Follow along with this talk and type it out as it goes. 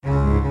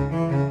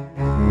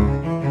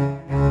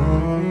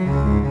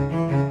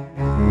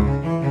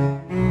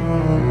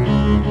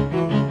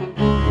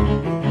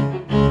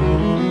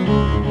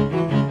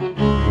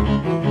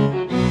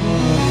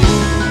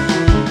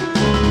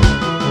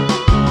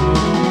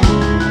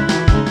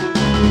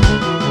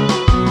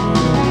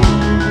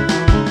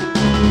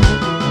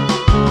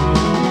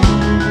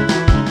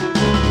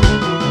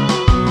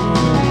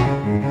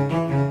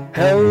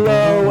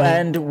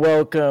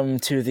welcome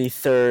to the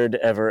third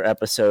ever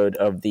episode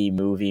of the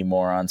Movie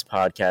Morons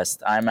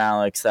podcast. I'm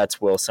Alex, that's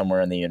Will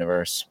somewhere in the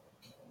universe.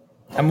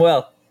 I'm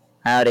Will.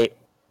 Howdy.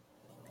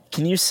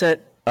 Can you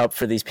set up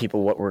for these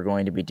people what we're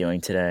going to be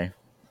doing today?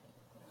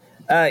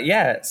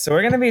 So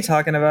we're going to be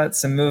talking about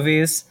some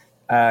movies.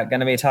 Going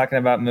to be talking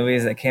about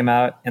movies that came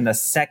out in the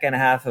second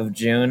half of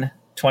June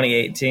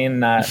 2018,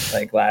 not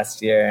like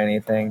last year or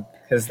anything,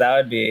 because that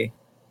would be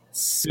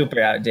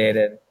super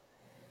outdated.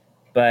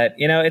 But,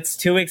 you know, it's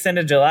 2 weeks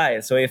into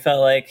July, so we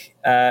felt like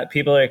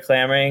people are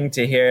clamoring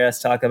to hear us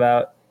talk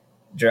about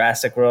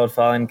Jurassic World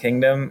Fallen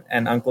Kingdom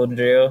and Uncle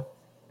Drew,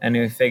 and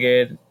we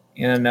figured,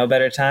 you know, no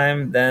better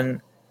time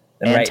than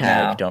right Tag.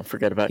 now. Don't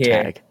forget about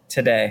here, Tag.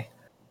 Today.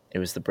 It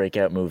was the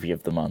breakout movie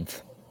of the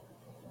month.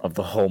 Of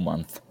the whole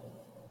month.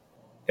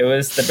 It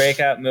was the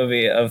breakout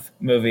movie of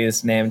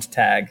movies named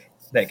Tag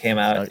that came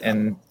out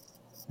in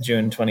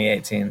June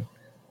 2018.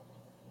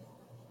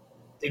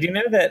 Did you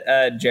know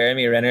that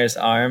Jeremy Renner's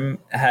arm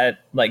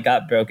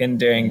got broken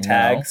during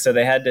Tag, so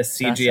they had to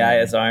CGI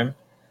his arm?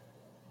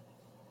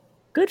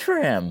 Good for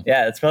him.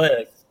 Yeah, it's probably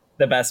like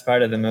the best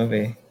part of the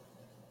movie.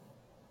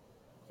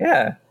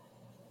 Yeah.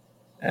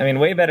 I mean,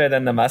 way better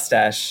than the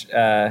mustache,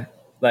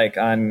 like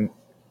on,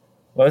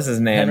 what was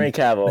his name? Henry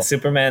Cavill. The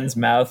Superman's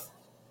mouth.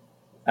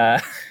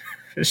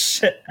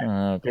 Shit.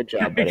 Oh, good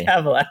job, buddy.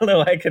 Henry Cavill. I don't know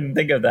why I couldn't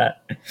think of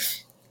that.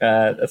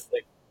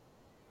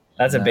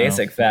 That's a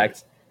basic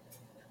fact.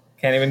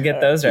 Can't even get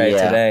those right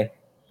today.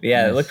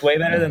 Yeah, it looked way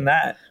better than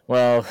that.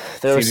 Well,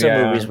 there were some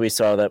CGI movies we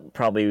saw that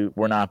probably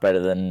were not better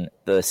than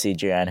the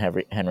CGI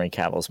and Henry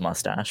Cavill's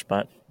mustache,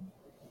 but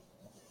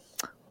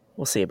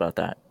we'll see about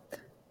that.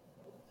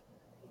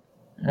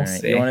 We'll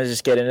see. You want to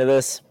just get into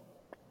this?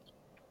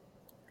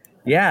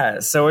 Yeah,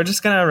 so we're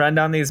just going to run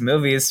down these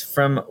movies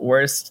from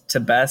worst to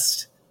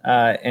best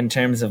in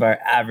terms of our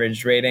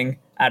average rating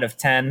out of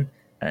 10.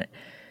 All right.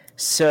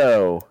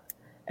 So,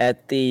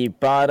 at the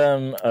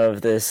bottom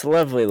of this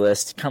lovely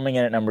list, coming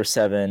in at number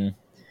 7,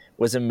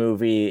 was a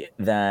movie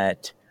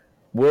that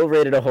Will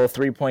rated a whole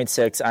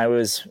 3.6. I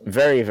was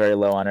very, very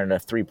low on it, a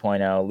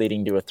 3.0,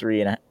 leading to a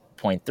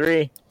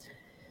 3.3.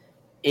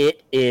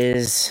 It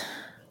is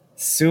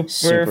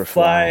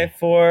Superfly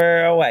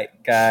for a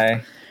white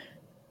guy.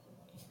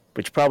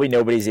 Which probably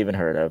nobody's even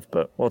heard of,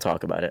 but we'll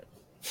talk about it.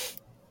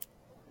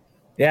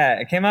 Yeah,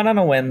 it came out on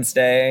a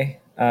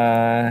Wednesday.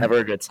 Never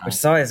a good sign. Which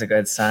is always a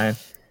good sign.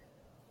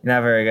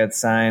 Never a good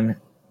sign.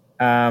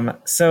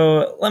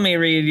 So let me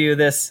read you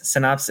this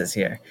synopsis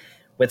here.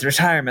 With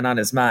retirement on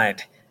his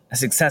mind, a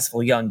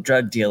successful young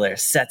drug dealer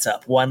sets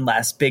up one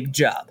last big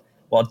job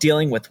while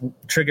dealing with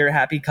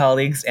trigger-happy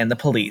colleagues and the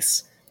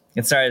police.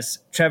 It stars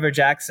Trevor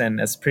Jackson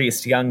as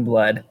Priest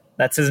Youngblood.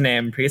 That's his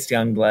name, Priest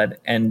Youngblood,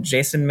 and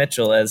Jason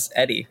Mitchell as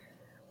Eddie.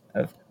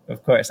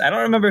 Of course. I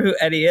don't remember who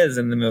Eddie is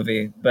in the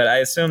movie, but I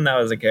assume that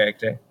was a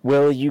character.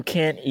 Well, you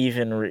can't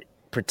even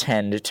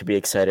pretend to be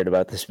excited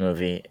about this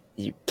movie.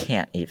 You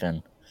can't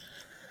even.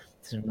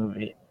 This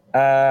movie.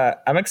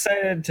 I'm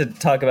excited to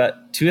talk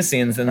about 2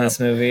 scenes in this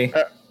movie.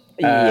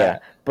 Yeah,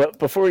 but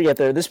before we get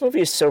there, this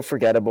movie is so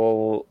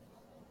forgettable.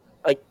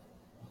 Like,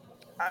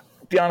 I'll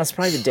be honest,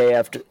 probably the day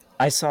after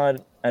I saw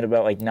it at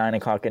about like 9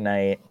 o'clock at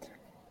night.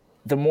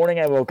 The morning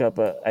I woke up,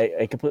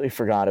 I completely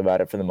forgot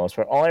about it for the most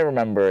part. All I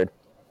remembered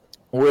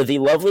were the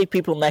lovely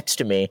people next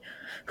to me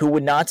who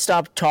would not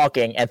stop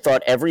talking and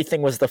thought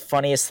everything was the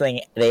funniest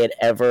thing they had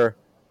ever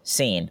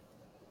seen.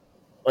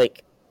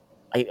 Like,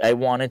 I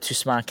wanted to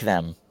smack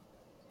them.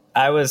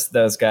 I was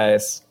those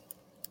guys.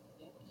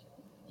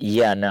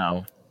 Yeah,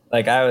 no.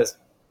 Like, I was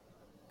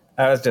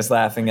just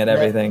laughing at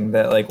everything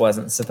that like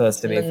wasn't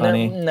supposed to be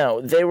funny.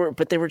 No, they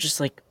were just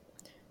like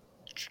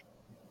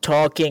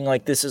talking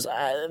like this is.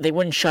 They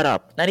wouldn't shut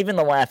up. Not even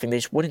the laughing. They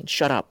just wouldn't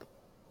shut up.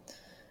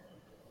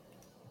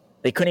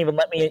 They couldn't even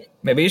let me.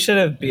 Maybe you should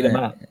have beat him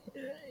up.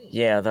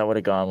 Yeah, that would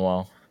have gone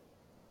well.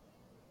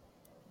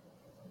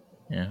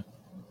 Yeah,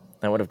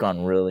 that would have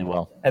gone really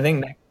well. I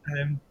think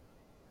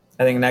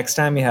next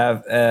time you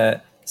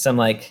have some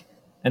like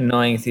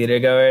annoying theater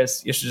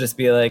goers, you should just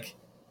be like,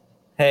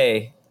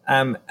 "Hey,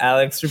 I'm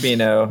Alex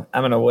Rubino.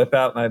 I'm gonna whip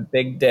out my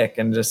big dick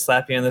and just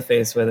slap you in the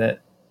face with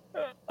it."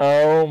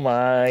 Oh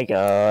my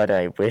God!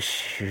 I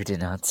wish you did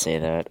not say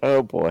that.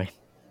 Oh boy.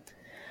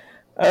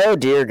 Oh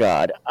dear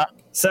God.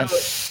 So,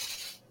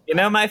 you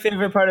know, my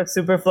favorite part of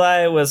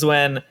Superfly was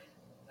when,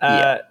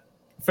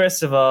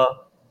 first of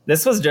all,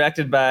 this was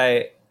directed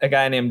by a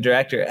guy named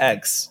Director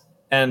X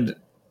and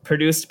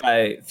produced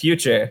by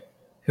Future,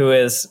 who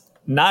is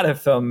not a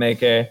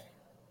filmmaker,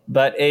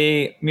 but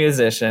a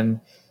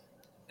musician,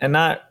 and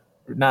not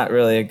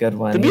really a good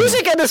one. The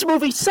music in this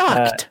movie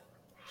sucked.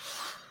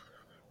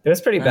 It was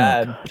pretty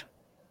bad.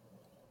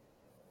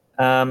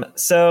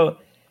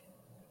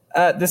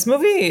 This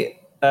movie,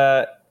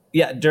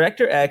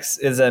 Director X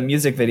is a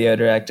music video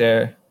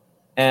director,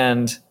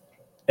 and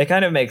it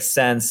kind of makes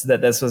sense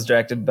that this was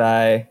directed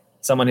by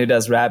someone who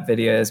does rap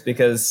videos,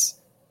 because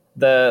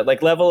the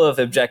like level of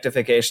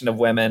objectification of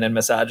women and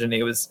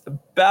misogyny was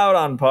about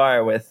on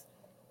par with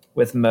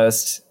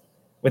most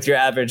with your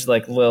average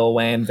like Lil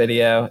Wayne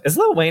video. Is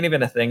Lil Wayne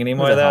even a thing Who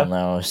anymore the hell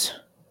though? knows?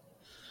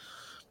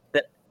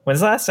 When's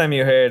the last time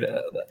you heard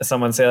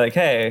someone say like,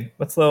 "Hey,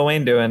 what's Lil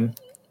Wayne doing?"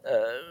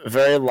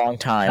 Very long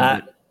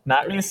time.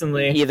 Not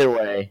recently. Either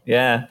way,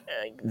 Yeah.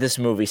 this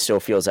movie still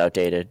feels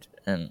outdated.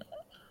 And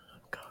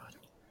God.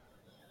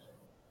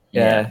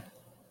 Yeah.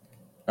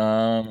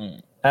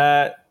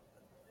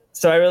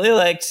 So I really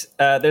liked.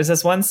 There's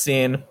this one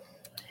scene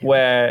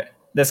where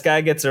this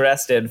guy gets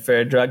arrested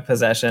for drug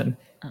possession,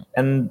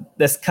 and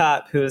this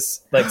cop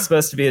who's like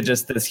supposed to be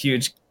just this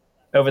huge,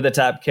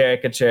 over-the-top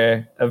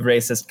caricature of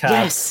racist cops.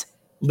 Yes.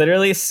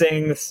 Literally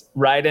sings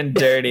Ridin'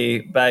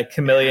 Dirty by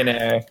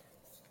Chamillionaire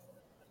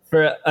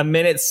for a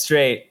minute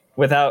straight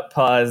without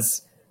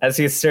pause as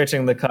he's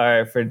searching the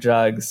car for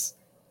drugs.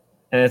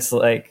 And it's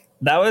like,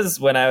 that was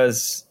when I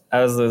was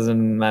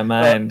losing my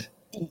mind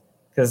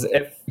because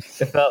it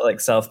felt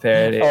like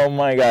self-parody. Oh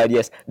my God,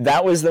 yes.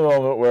 That was the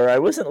moment where I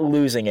wasn't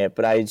losing it,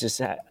 but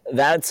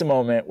that's a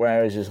moment where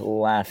I was just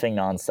laughing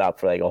nonstop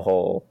for like a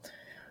whole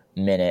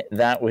minute.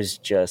 That was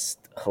just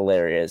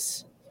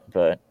hilarious.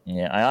 But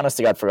yeah, I honest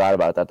to God forgot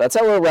about that. That's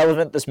how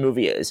irrelevant this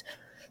movie is.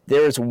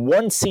 There is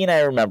one scene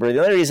I remember.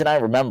 The only reason I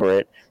remember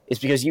it is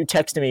because you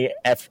texted me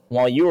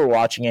while you were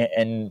watching it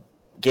and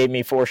gave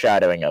me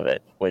foreshadowing of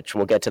it, which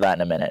we'll get to that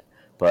in a minute.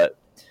 But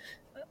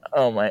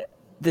oh my,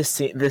 this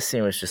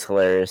scene was just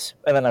hilarious.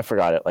 And then I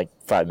forgot it like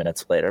 5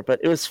 minutes later,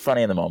 but it was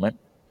funny in the moment.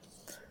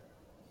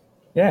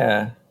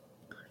 Yeah.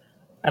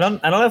 I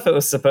don't know if it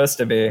was supposed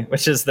to be,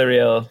 which is the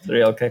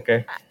real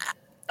kicker.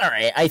 All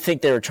right, I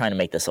think they were trying to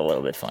make this a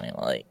little bit funny.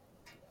 Like,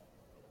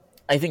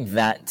 I think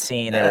that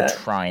scene they were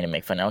trying to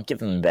make funny. I'll give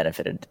them the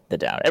benefit of the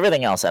doubt.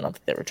 Everything else, I don't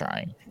think they were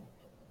trying.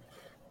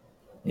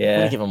 Yeah, I'm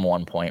gonna give them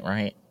 1 point,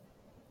 right?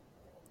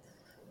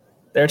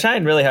 They're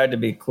trying really hard to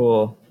be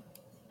cool,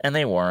 and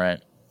they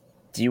weren't.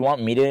 Do you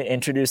want me to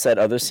introduce that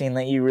other scene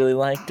that you really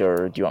liked,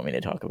 or do you want me to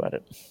talk about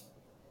it?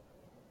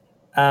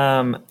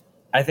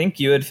 I think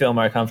you would feel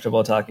more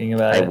comfortable talking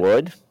about it. I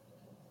would.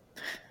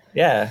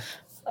 Yeah,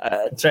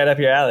 it's right up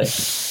your alley.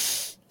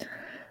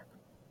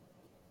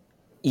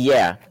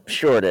 Yeah,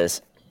 sure it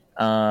is.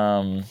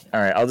 All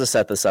right, I'll just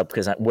set this up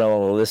because,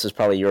 this is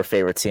probably your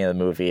favorite scene of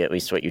the movie, at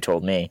least what you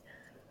told me.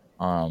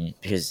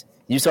 Because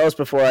you saw this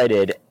before I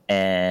did,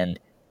 and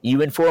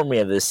you informed me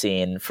of this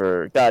scene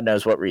for God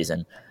knows what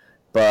reason.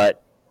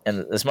 But,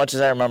 and as much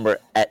as I remember,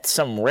 at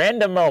some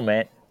random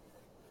moment,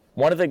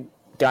 one of the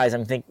guys,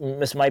 I'm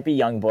thinking this might be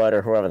Youngblood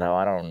or whoever the hell,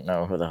 I don't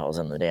know who the hell's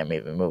in the damn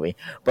movie.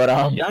 But,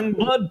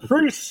 Youngblood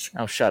Priest!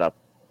 Oh, shut up.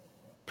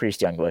 Priest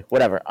Youngblood.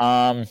 Whatever.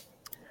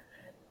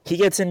 He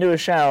gets into a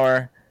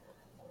shower,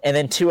 and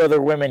then 2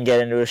 other women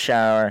get into a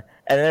shower,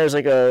 and there's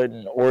like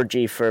an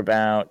orgy for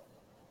about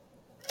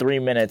 3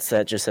 minutes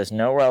that just has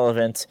no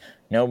relevance,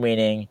 no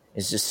meaning,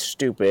 is just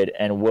stupid,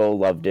 and Will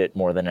loved it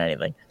more than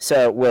anything.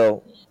 So,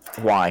 Will,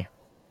 why?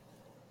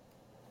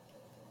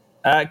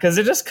 Because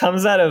it just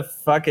comes out of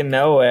fucking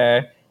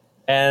nowhere,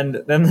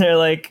 and then they're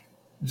like,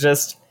 it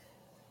just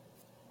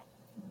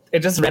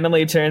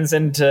randomly turns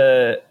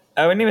into,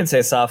 I wouldn't even say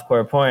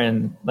softcore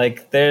porn.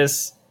 Like, they're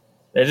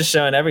just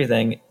showing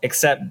everything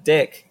except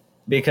dick,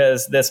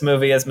 because this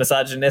movie is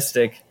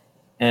misogynistic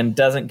and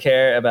doesn't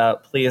care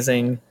about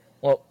pleasing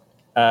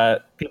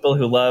people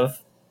who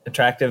love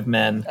attractive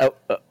men.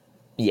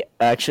 Yeah,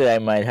 actually, I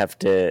might have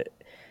to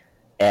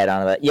add on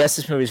to that. Yes,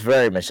 this movie is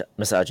very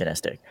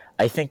misogynistic.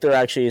 I think there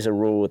actually is a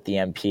rule with the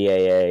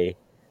MPAA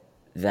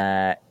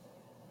that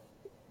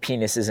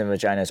penises and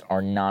vaginas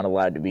are not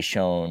allowed to be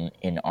shown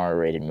in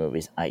R-rated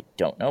movies. I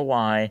don't know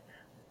why.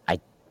 I'm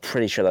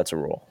pretty sure that's a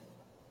rule.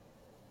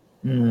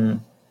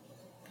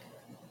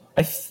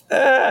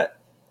 I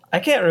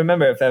can't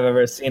remember if I've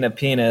ever seen a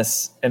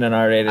penis in an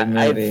R-rated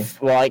movie.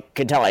 I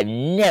can tell I've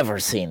never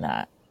seen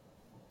that.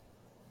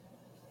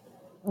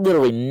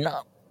 Literally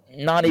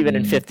not even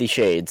in 50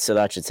 Shades, so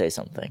that should say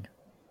something.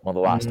 Well,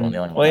 the last one, the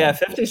only one. Well, yeah,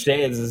 50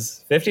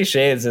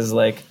 Shades is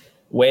like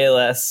way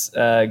less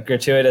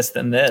gratuitous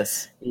than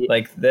this. Yeah.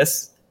 Like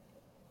this.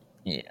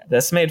 Yeah.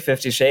 This made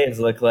 50 Shades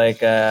look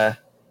like My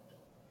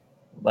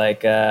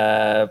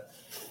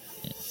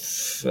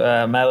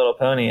Little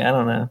Pony. I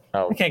don't know.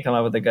 I can't come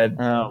up with a good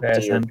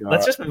comparison.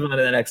 Let's just move on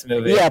to the next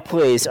movie. Yeah,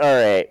 please. All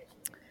right.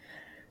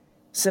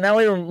 So now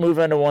we move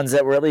on to ones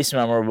that were at least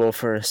memorable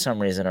for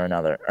some reason or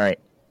another. All right.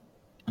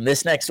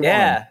 This next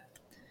one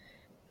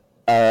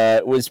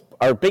was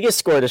our biggest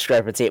score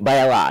discrepancy by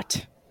a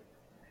lot.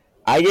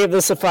 I gave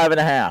this a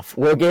 5.5.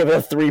 Will gave it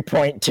a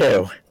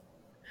 3.2.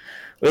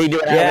 We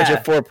do an average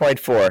of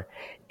 4.4.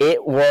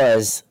 It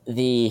was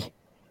the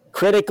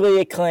critically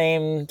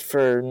acclaimed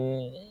for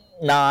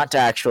not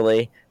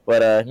actually,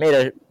 but made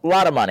a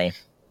lot of money.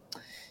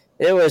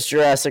 It was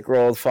Jurassic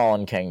World: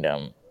 Fallen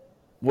Kingdom.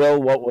 Will,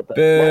 what was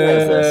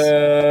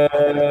this?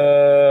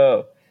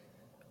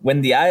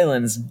 When the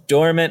island's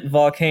dormant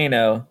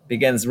volcano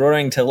begins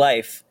roaring to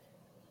life,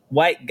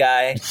 white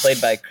guy, played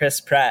by Chris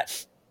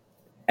Pratt,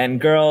 and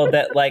girl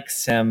that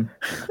likes him,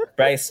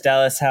 Bryce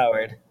Dallas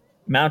Howard,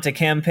 mount a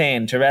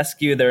campaign to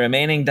rescue the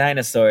remaining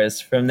dinosaurs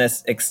from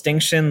this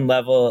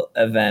extinction-level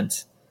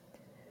event.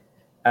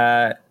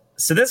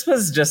 So this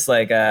was just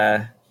like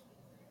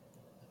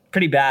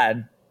pretty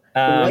bad.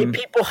 White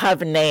people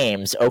have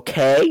names,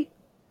 okay?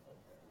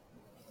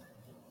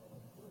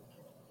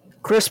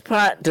 Chris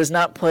Pratt does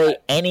not play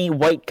any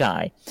white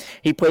guy.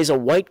 He plays a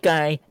white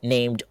guy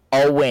named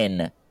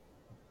Owen.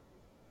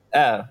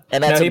 Oh,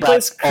 And that's no, about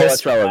all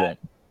that's relevant.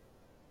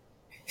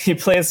 He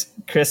plays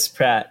Chris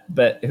Pratt,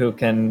 but who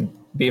can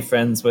be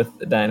friends with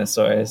the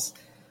dinosaurs.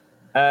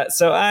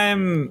 So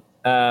I'm.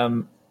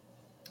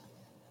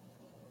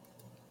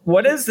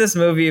 What does this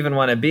movie even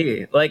want to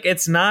be? Like,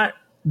 it's not.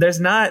 There's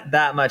not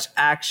that much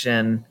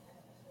action.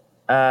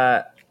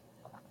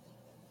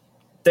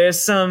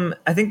 There's some.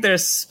 I think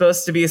there's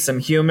supposed to be some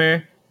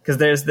humor because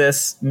there's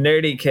this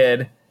nerdy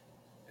kid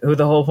who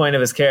the whole point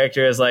of his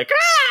character is like,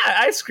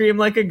 I scream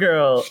like a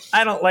girl.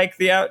 I don't like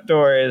the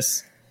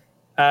outdoors.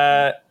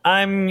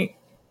 I'm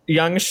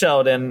young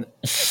Sheldon.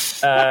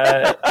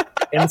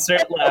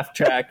 Insert laugh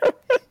track.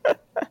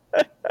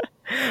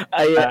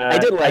 I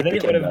did like I think the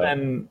it would kid, have though.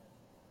 been.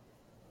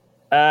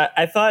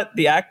 I thought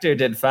the actor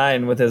did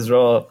fine with his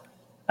role.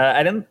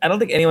 I don't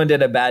think anyone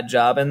did a bad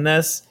job in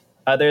this,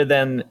 other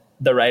than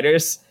the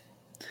writers.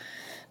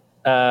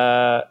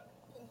 All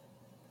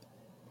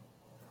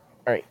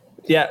right.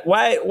 Yeah.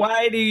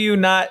 Why do you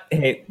not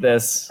hate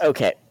this?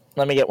 Okay,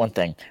 let me get one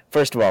thing.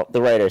 First of all,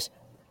 the writers,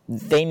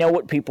 they know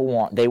what people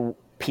want.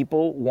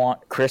 People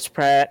want Chris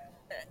Pratt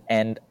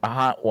and a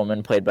hot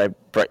woman played by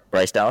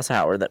Bryce Dallas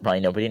Howard that probably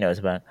nobody knows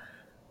about,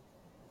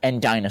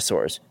 and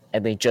dinosaurs,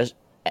 and they just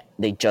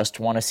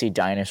want to see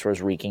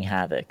dinosaurs wreaking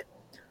havoc.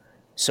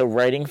 So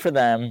writing for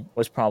them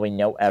was probably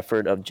no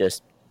effort of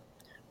just,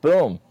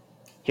 boom,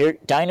 here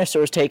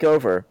dinosaurs take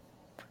over.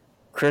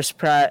 Chris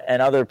Pratt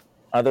and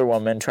other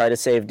woman try to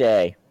save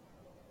day.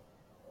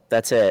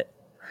 That's it.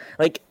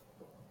 Like,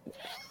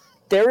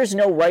 there is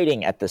no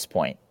writing at this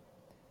point.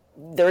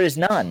 There is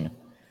none.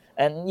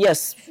 And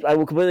yes, I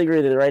will completely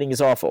agree that the writing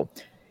is awful.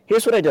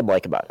 Here's what I did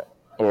like about it.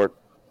 Or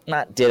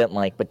not didn't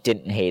like, but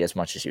didn't hate as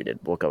much as you did.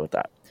 We'll go with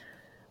that.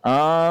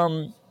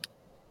 It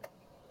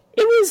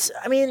was,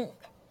 I mean,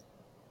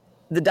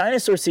 the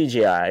dinosaur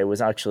CGI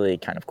was actually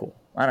kind of cool.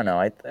 I don't know.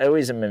 I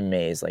always am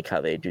amazed like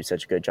how they do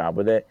such a good job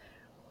with it.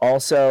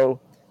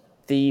 Also,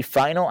 the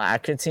final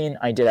action scene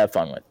I did have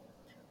fun with.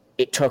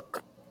 It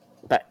took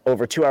about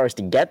over 2 hours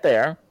to get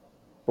there,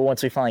 but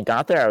once we finally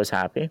got there, I was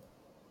happy.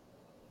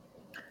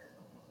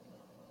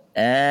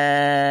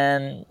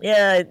 And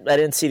yeah, I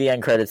didn't see the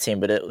end credit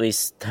scene, but it at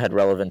least had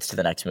relevance to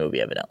the next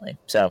movie, evidently.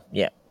 So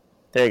yeah,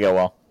 there you go.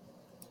 Well,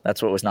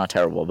 that's what was not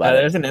terrible about it.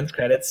 There's an end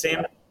credits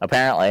scene.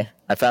 Apparently,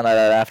 I found that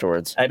out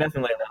afterwards. I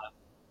definitely not.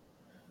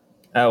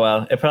 Oh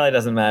well, it probably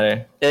doesn't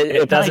matter.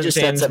 It probably doesn't just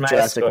change sets up my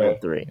Jurassic score.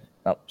 World 3.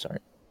 Oh, sorry.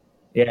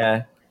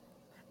 Yeah.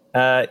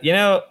 Why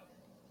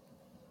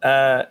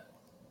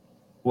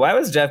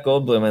was Jeff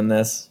Goldblum in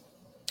this?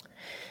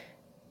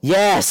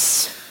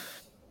 Yes.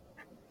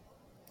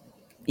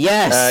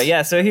 Yes.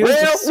 Yeah, so he was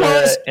Where just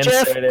was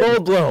Jeff inserted.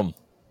 Goldblum?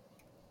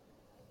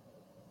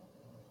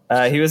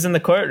 He was in the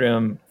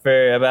courtroom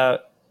for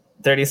about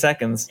 30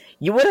 seconds.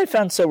 What I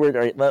found so weird.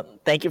 All right,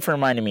 thank you for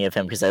reminding me of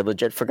him because I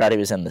legit forgot he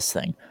was in this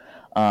thing.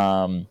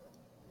 There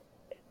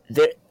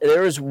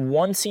was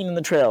one scene in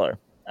the trailer.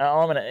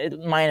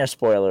 Minor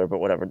spoiler, but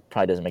whatever.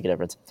 Probably doesn't make a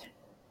difference.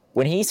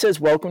 When he says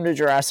 "Welcome to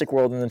Jurassic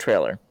World" in the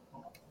trailer,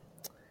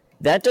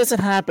 that doesn't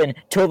happen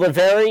till the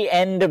very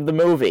end of the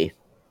movie.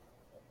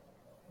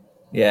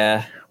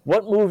 Yeah.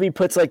 What movie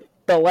puts like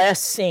the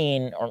last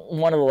scene or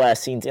one of the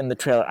last scenes in the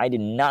trailer? I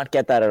did not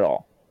get that at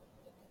all.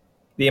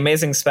 The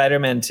Amazing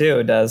Spider-Man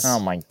 2 does. Oh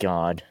my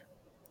god.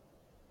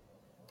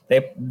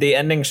 The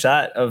ending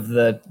shot of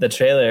the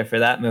trailer for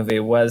that movie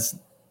was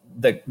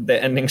the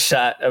ending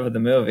shot of the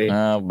movie.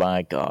 Oh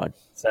my god.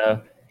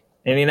 So,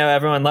 and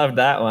everyone loved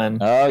that one.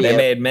 Oh, They yeah.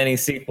 made many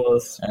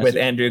sequels with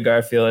Andrew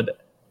Garfield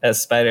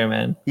as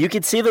Spider-Man. You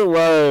can see the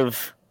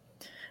love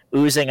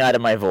oozing out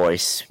of my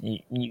voice.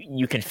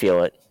 You can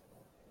feel it.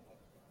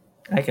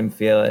 I can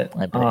feel it.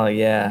 I bet. Oh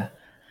yeah.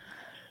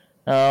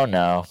 Oh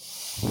no.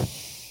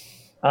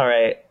 All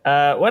right.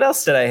 What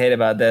else did I hate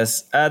about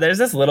this? There's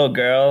this little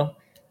girl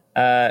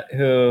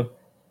who.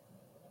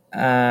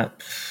 Oh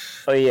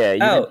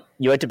yeah.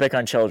 You had to pick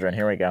on children.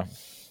 Here we go.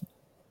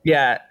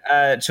 Yeah,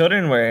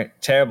 children were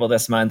terrible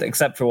this month,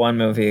 except for one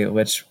movie,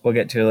 which we'll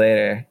get to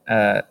later.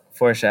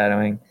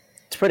 Foreshadowing.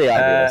 It's pretty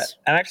obvious.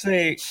 I'm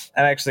actually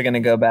going to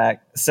go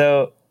back.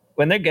 So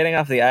when they're getting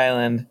off the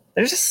island,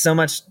 there's just so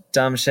much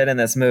dumb shit in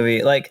this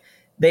movie. Like,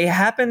 they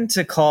happen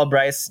to call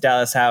Bryce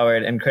Dallas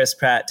Howard and Chris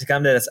Pratt to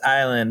come to this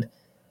island,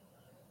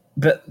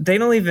 but they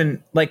don't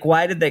even, like,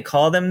 why did they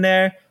call them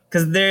there?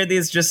 Because they're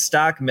these just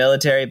stock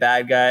military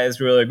bad guys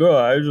who are like, oh,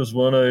 I just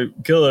want to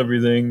kill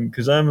everything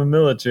because I'm a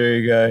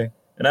military guy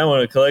and I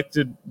want to collect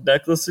a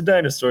necklace of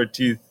dinosaur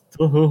teeth.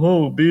 Ho ho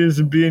ho,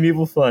 being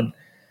evil fun.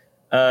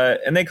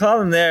 And they call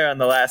them there on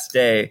the last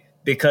day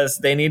because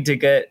they need to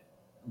get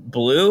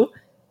Blue,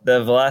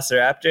 the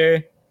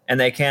Velociraptor, and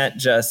they can't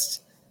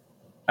just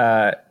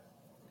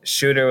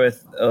shoot her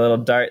with a little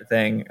dart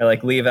thing or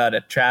like leave out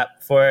a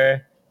trap for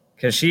her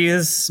because she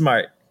is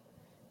smart.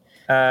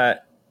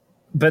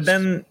 But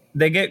then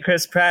they get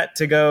Chris Pratt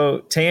to go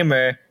tame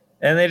her,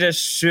 and they just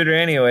shoot her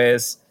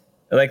anyways.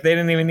 Like, they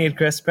didn't even need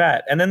Chris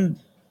Pratt. And then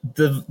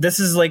this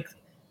is like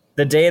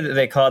the day that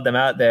they called them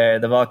out there.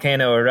 The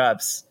volcano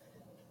erupts.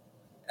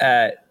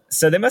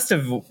 So they must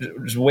have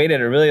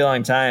waited a really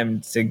long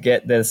time to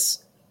get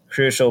this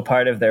crucial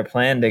part of their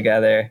plan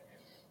together.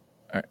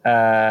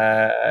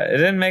 It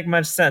didn't make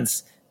much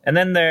sense. And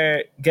then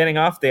they're getting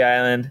off the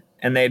island,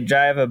 and they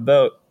drive a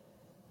boat.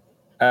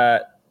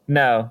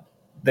 No,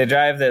 they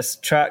drive this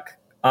truck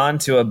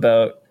onto a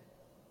boat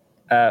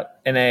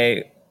in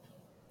a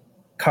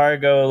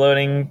cargo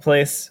loading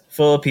place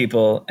full of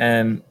people,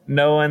 and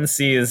no one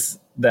sees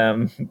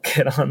them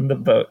get on the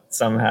boat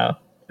somehow.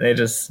 They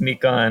just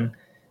sneak on,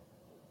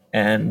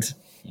 and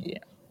Yeah.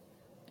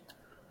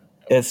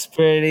 it's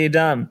pretty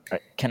dumb. All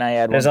right, can I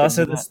add There's one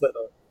also thing to this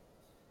little...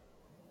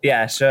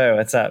 Yeah, sure,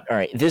 what's up? All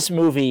right, this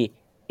movie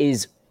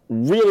is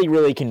really,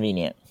 really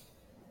convenient.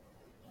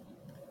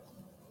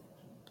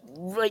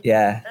 Like,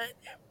 Yeah.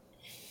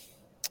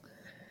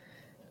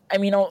 I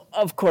mean,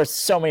 of course,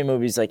 so many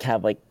movies like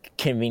have like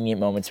convenient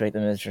moments to make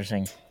them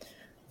interesting.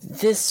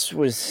 This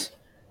was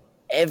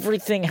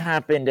everything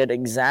happened at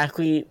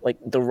exactly like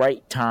the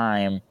right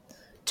time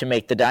to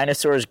make the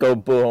dinosaurs go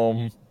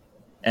boom,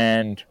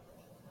 and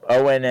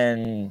Owen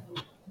and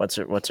what's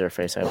her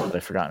face?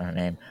 I've forgotten her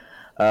name.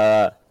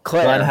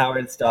 Claire. Ron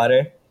Howard's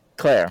daughter.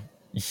 Claire.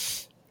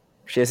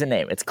 She has a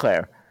name. It's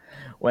Claire.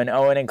 When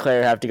Owen and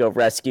Claire have to go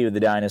rescue the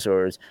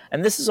dinosaurs,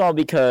 and this is all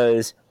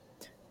because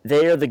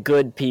they are the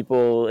good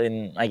people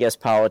in, I guess,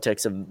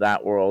 politics of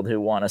that world who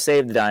want to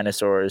save the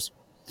dinosaurs,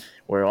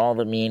 where all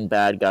the mean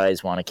bad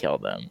guys want to kill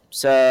them.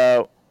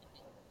 So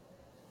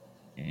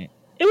it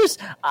was.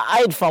 I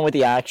had fun with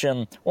the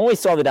action. When we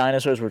saw the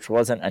dinosaurs, which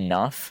wasn't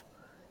enough,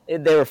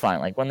 they were fine.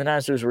 Like when the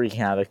dinosaurs were wreaking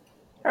havoc,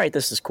 all right,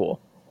 this is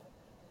cool.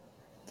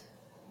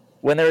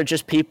 When they were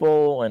just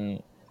people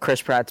and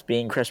Chris Pratt's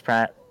being Chris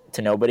Pratt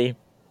to nobody,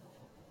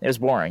 it was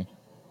boring.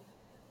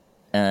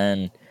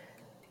 And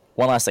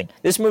one last thing.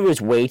 This movie was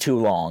way too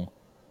long.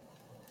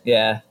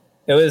 Yeah.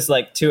 It was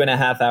like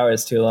 2.5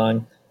 hours too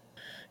long.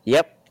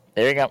 Yep.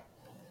 There you go.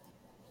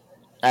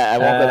 I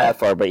won't go that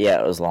far, but yeah,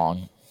 it was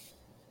long.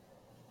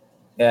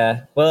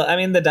 Yeah. Well, I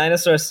mean, the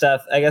dinosaur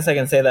stuff, I guess I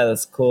can say that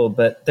was cool,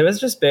 but there was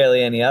just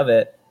barely any of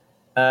it.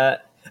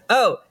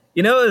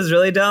 You know what was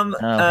really dumb?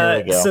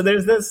 Here we go. So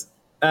there's this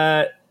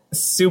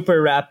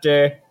super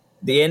raptor,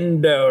 the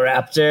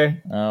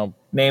Indoraptor,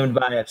 named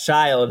by a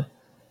child,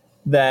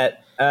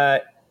 that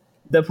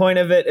the point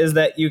of it is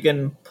that you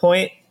can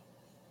point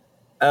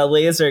a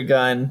laser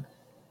gun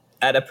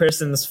at a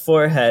person's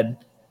forehead,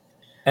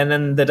 and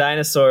then the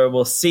dinosaur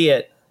will see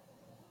it,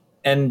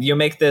 and you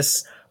make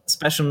this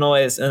special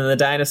noise, and the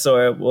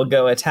dinosaur will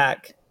go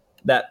attack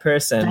that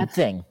person. That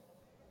thing.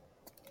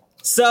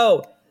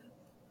 So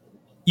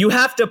you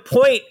have to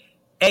point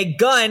a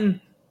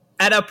gun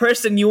at a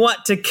person you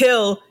want to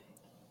kill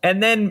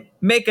and then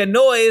make a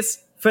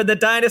noise for the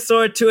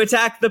dinosaur to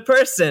attack the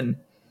person.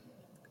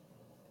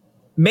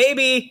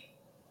 Maybe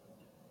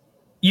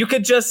you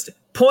could just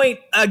point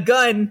a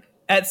gun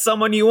at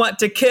someone you want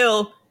to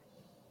kill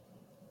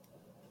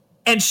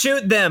and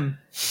shoot them.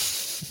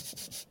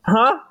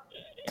 Huh?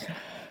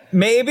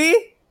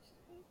 Maybe?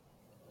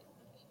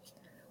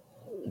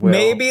 Well,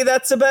 Maybe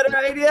that's a better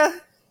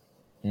idea?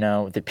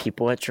 No, the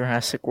people at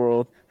Jurassic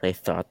World, they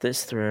thought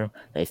this through.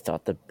 They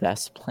thought the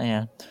best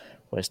plan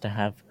was to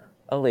have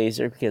a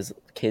laser because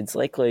kids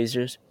like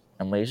lasers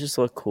and lasers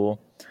look cool,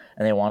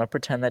 and they want to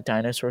pretend that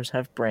dinosaurs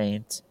have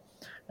brains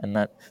and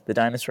that the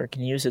dinosaur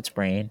can use its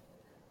brain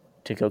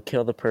to go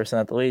kill the person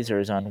that the laser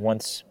is on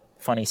once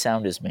funny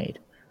sound is made.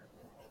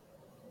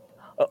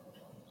 Oh,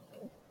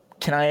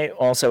 can I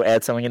also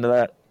add something into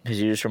that?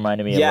 Because you just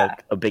reminded me of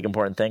like a big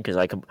important thing, because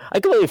I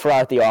completely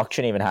forgot the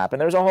auction even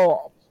happened. There was a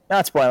whole...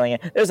 Not spoiling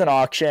it. There's an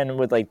auction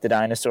with like the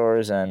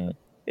dinosaurs, and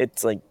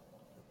it's like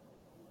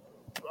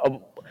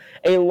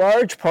a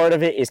large part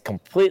of it is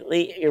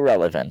completely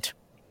irrelevant.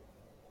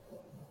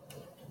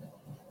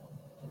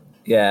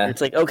 Yeah,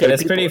 it's like, okay, but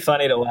it's pretty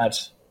funny to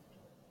watch.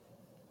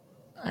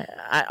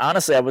 I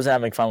honestly, I wasn't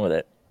having fun with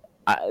it.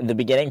 The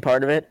beginning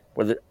part of it,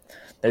 where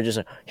they're just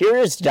like, here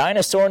is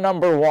dinosaur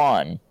number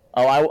 1.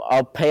 Oh,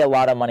 I'll pay a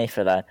lot of money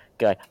for that.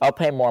 Good, I'll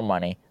pay more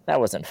money. That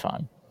wasn't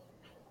fun.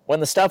 When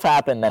the stuff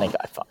happened, then it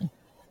got fun.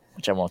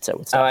 Which I won't say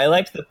what's up. I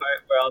liked the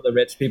part where all the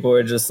rich people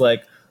were just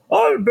like,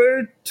 I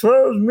paid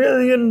 $12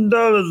 million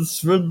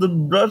for the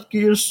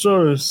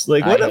Brachiosaurus.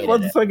 Like,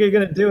 what the fuck are you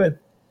gonna do with?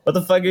 What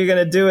the fuck are you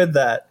gonna do with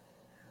that?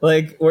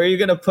 Like, where are you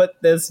gonna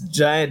put this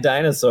giant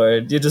dinosaur?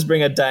 Do you just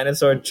bring a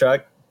dinosaur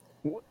truck?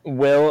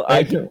 Will,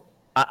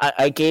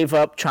 I gave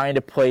up trying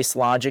to place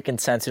logic and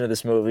sense into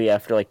this movie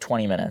after like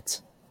 20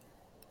 minutes.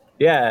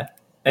 Yeah,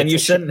 and you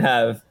shouldn't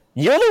have.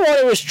 You're the one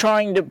who was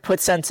trying to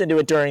put sense into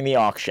it during the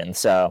auction,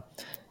 so...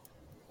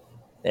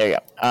 There you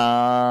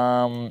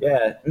go.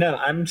 Yeah, no,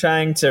 I'm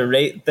trying to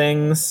rate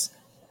things.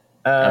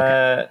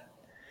 Okay.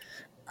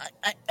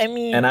 I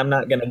mean... And I'm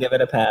not going to give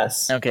it a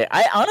pass. Okay,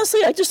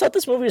 I just thought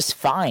this movie was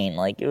fine.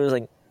 Like, it was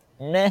like,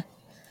 meh.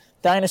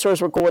 Dinosaurs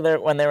were cool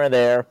when they were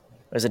there.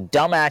 It was a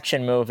dumb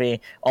action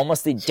movie,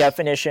 almost the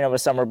definition of a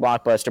summer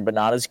blockbuster, but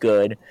not as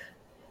good.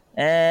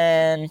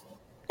 And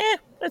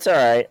it's all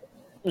right.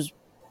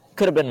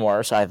 Could have been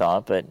worse, I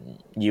thought, but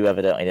you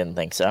evidently didn't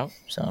think so.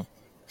 So,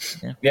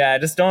 yeah, I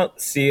just don't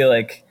see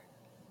like.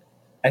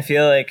 I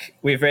feel like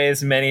we've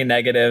raised many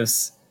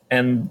negatives,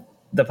 and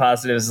the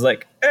positives is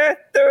like,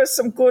 there was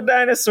some cool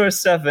dinosaur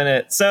stuff in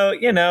it. So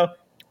all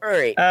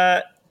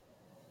right,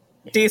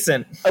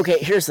 decent. Okay,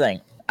 here's the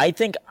thing. I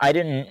think I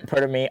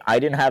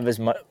didn't have as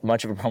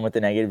much of a problem with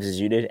the negatives as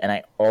you did, and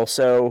I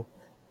also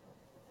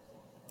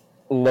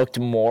looked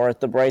more at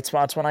the bright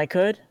spots when I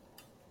could,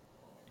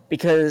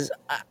 because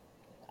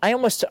I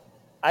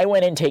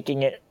went in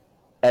taking it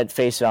at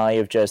face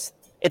value of just,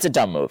 it's a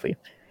dumb movie.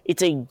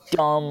 It's a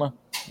dumb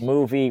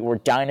movie where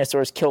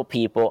dinosaurs kill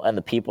people and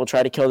the people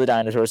try to kill the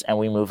dinosaurs and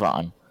we move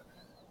on.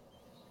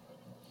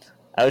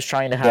 I was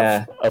trying to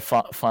have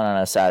fun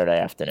on a Saturday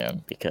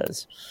afternoon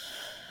because,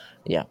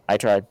 I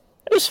tried.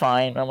 It was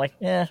fine. I'm like,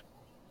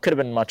 could have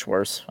been much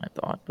worse, I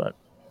thought, but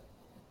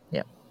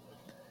yeah.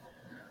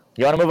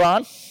 You want to move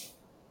on?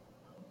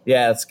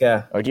 Yeah, let's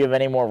go. Or do you have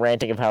any more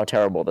ranting of how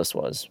terrible this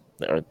was,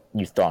 or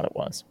you thought it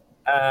was?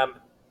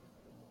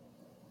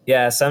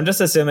 Yeah, so I'm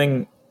just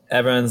assuming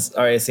everyone's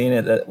already seen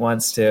it that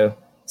wants to.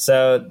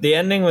 So the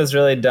ending was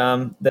really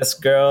dumb. This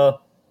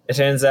girl, it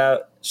turns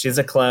out she's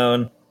a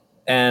clone,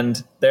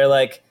 and they're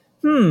like,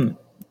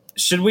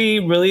 should we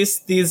release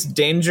these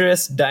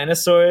dangerous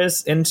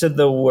dinosaurs into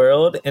the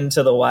world,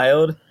 into the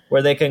wild,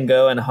 where they can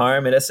go and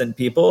harm innocent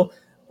people?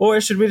 Or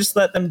should we just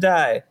let them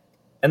die?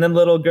 And then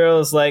little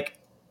girl's like,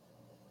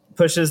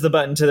 pushes the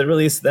button to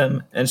release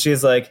them, and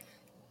she's like,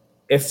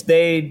 if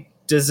they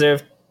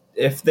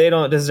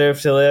don't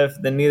deserve to live,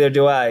 then neither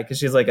do I, because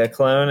she's like a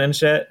clone and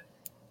shit.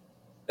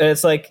 And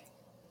it's like,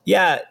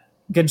 yeah,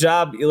 good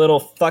job, you little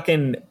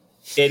fucking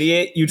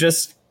idiot. You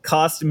just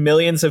cost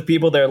millions of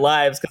people their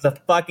lives because a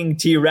fucking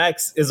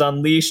T-Rex is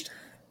unleashed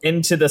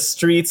into the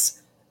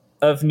streets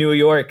of New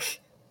York.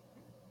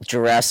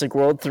 Jurassic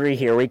World 3,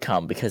 here we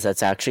come, because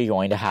that's actually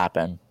going to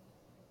happen.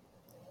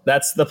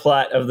 That's the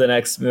plot of the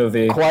next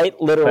movie. Quite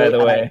literally. By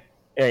the way.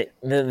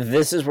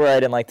 This is where I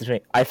didn't like this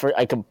movie. I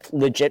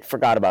legit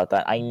forgot about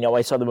that. I know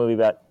I saw the movie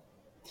about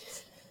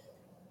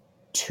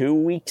 2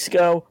 weeks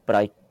ago,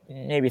 but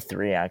maybe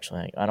 3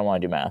 actually. I don't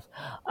want to do math.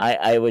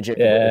 I legit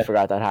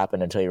forgot that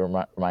happened until you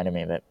reminded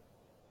me of it.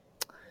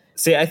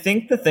 See, I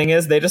think the thing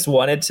is they just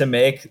wanted to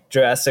make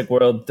Jurassic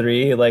World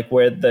 3 like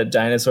where the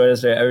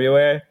dinosaurs are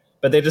everywhere,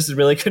 but they just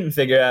really couldn't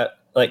figure out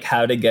like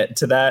how to get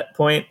to that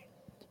point.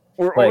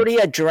 We're already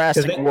at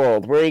Jurassic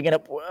World. Where are you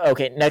gonna?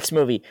 Okay, next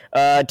movie.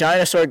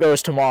 Dinosaur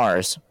goes to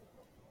Mars.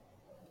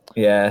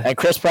 Yeah. And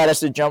Chris Pratt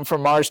has to jump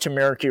from Mars to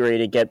Mercury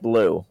to get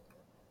blue.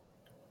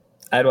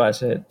 I'd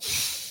watch it.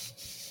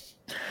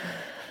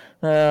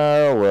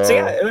 Oh well. So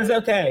yeah, it was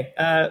okay.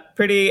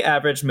 Pretty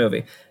average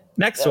movie.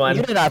 Next one.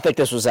 You did not think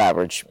this was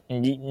average.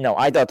 No,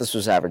 I thought this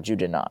was average. You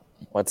did not.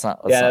 Let's not.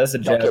 That's a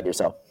joke. Don't kid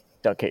yourself.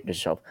 Don't kid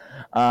yourself.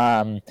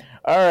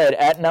 All right,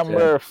 at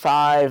number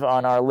 5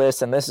 on our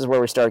list, and this is where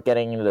we start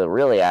getting into the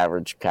really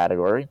average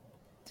category.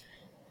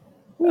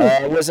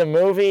 It was a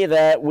movie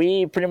that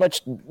we pretty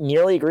much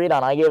nearly agreed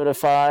on. I gave it a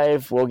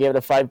 5. We'll give it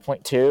a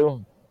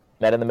 5.2.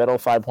 That in the middle,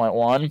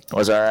 5.1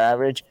 was our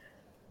average.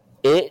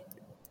 It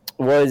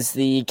was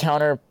the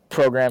counter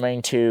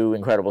programming to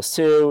Incredibles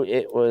 2.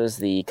 It was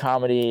the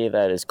comedy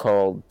that is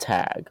called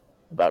Tag,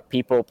 about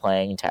people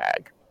playing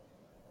tag.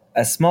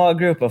 A small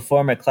group of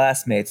former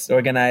classmates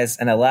organize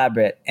an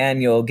elaborate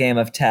annual game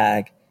of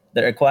tag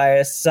that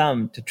requires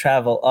some to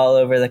travel all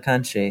over the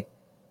country.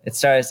 It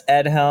stars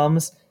Ed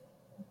Helms,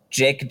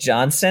 Jake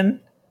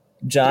Johnson,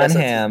 John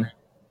Hamm,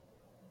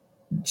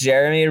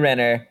 Jeremy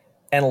Renner,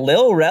 and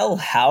Lil Rel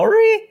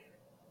Howery?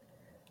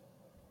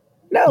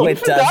 No,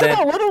 it doesn't.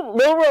 About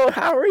Lil Rel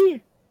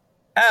Howery?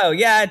 Oh,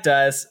 yeah, it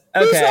does.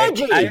 Who's Okay.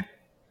 Edgy?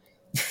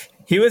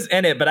 He was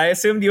in it, but I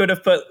assumed you would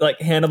have put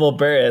like Hannibal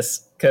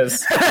Buress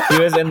because he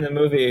was in the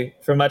movie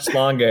for much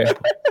longer.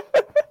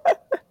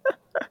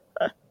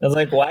 I was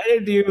like, why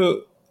did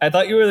you... I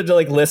thought you were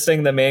like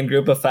listing the main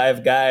group of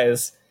 5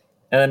 guys,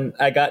 and then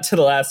I got to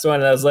the last one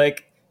and I was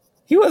like,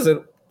 he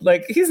wasn't,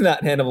 like, he's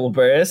not Hannibal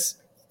Buress.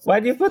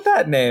 Why'd you put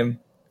that name?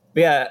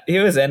 But yeah, he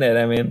was in it,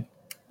 I mean.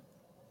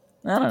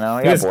 I don't know.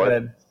 He was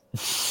good.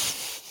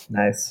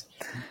 Nice.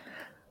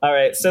 All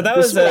right, so that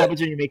was what happens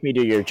when you make me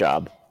do your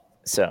job.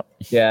 So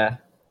yeah.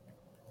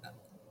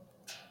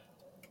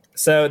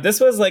 So this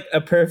was like a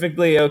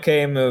perfectly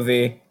okay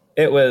movie.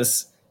 It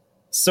was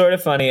sort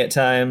of funny at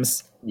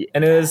times. Yeah.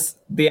 And it was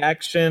the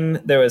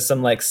action. There was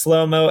some like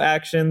slow-mo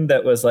action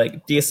that was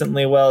like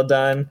decently well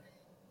done.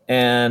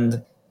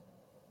 And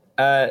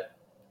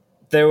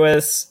there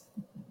was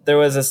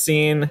a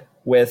scene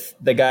with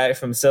the guy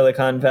from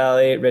Silicon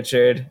Valley,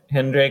 Richard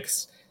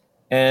Hendricks,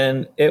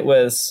 and it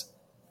was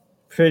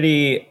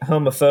pretty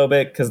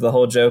homophobic because the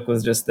whole joke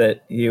was just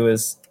that he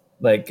was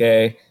like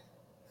gay.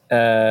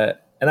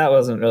 And that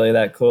wasn't really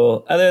that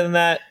cool. Other than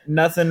that,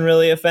 nothing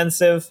really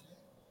offensive.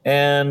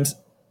 And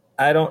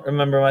I don't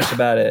remember much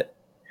about it.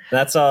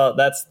 That's all.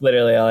 That's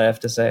literally all I have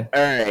to say.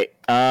 All right.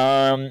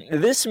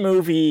 This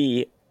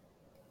movie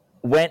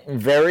went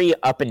very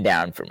up and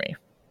down for me.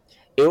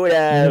 It would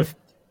have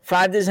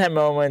 5 to 10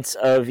 moments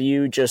of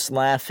you just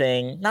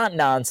laughing, not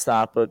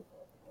nonstop, but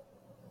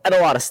at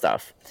a lot of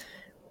stuff.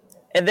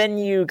 And then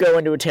you go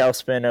into a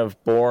tailspin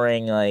of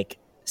boring, like,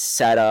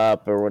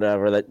 setup or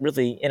whatever that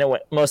really, in a way,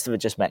 most of it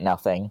just meant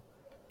nothing.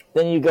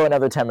 Then you go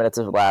another 10 minutes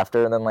of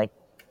laughter, and then, like,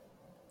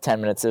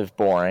 10 minutes of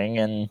boring.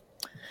 And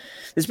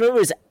this movie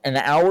was an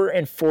hour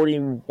and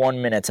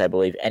 41 minutes, I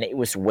believe, and it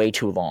was way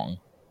too long.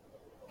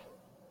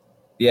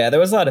 Yeah, there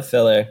was a lot of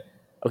filler.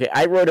 Okay,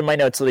 I wrote in my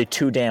notes literally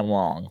too damn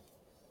long.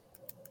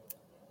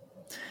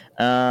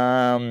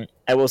 I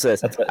will say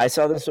this. I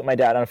saw this with my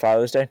dad on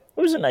Father's Day.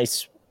 It was a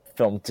nice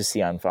film to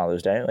see on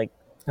Father's Day. Like,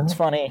 it's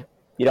funny.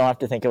 You don't have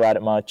to think about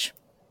it much.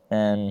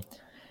 And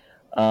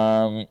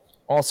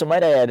also,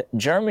 might I add,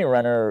 Jeremy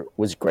Renner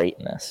was great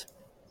in this.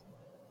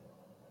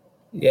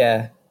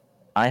 Yeah.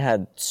 I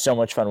had so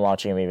much fun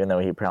watching him, even though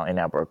he apparently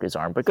now broke his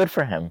arm. But good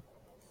for him.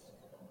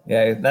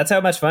 Yeah, that's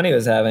how much fun he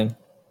was having.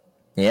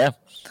 Yeah.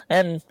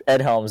 And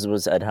Ed Helms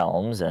was Ed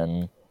Helms,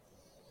 and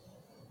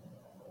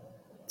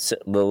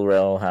Lil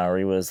Rel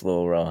Howery was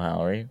Lil Rel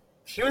Howery.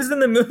 He was in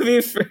the movie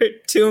for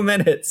 2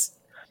 minutes.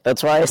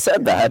 That's why I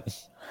said that.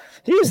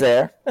 He was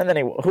there, and then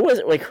who was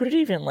it? Like, who did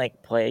he even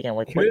like play again?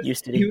 Like, what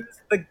used to he?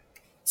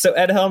 So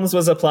Ed Helms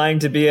was applying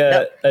to be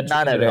a janitor.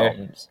 Not Ed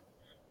Helms.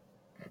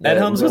 Ed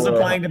Helms was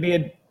applying to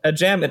be a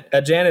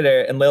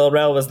janitor, and Lil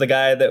Rel was the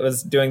guy that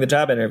was doing the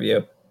job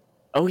interview.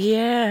 Oh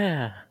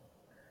yeah.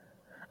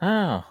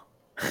 Oh.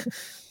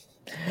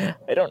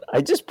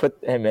 I just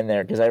put him in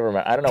there because I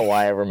don't know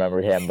why I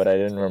remembered him, but I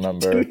didn't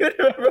remember. You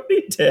remember what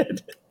he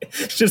did?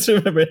 Just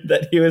remembered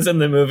that he was in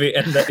the movie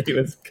and that he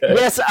was good.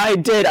 Yes, I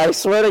did. I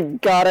swear to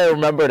God, I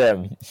remembered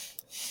him.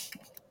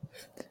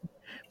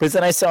 But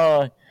then I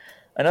saw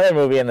another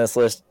movie in this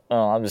list.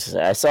 Oh, I'm just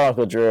saying. I saw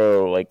Uncle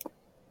Drew like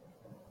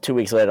 2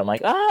 weeks later. I'm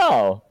like,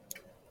 oh,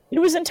 he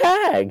was in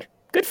Tag.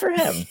 Good for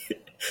him.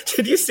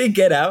 Did you see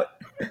Get Out?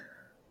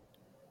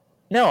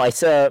 No, I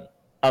saw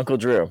Uncle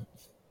Drew.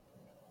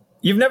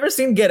 You've never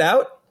seen Get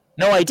Out?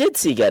 No, I did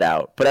see Get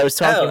Out, but I was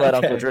talking about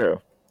Uncle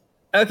Drew.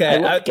 Okay,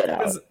 Get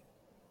Out.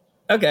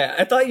 Okay,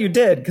 I thought you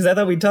did because I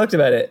thought we talked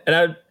about it.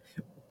 And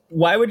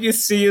why would you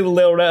see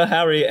Lil Rel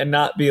Howery and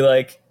not be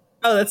like,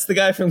 oh, that's the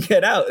guy from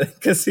Get Out?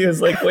 Because he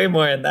was like way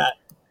more in that.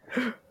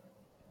 I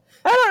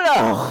don't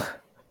know.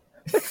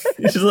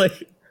 He's just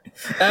like,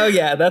 oh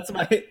yeah, that's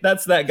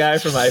that guy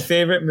from my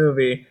favorite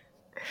movie,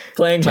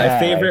 playing my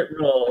favorite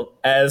role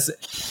as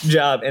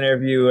job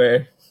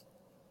interviewer.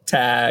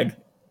 Tag.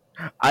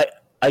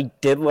 I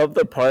did love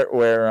the part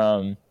where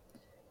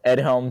Ed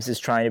Helms is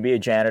trying to be a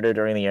janitor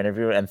during the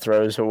interview and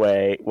throws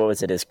away, what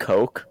was it, his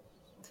Coke?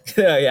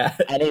 Oh, yeah.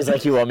 And he's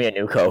like, you owe me a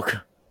new Coke.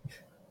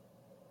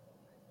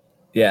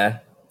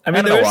 Yeah. I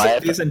mean, there were some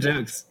decent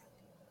jokes.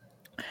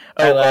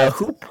 Oh,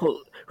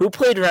 who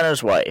played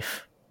Renner's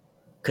wife?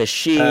 Because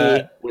she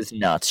was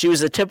nuts. She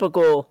was a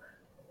typical,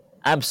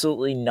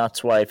 absolutely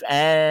nuts wife.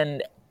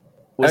 And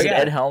was it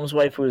Ed Helms'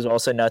 wife who was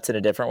also nuts in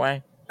a different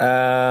way?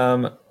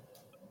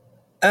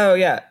 Oh,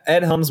 yeah.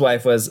 Ed Helms'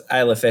 wife was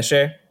Isla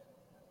Fisher.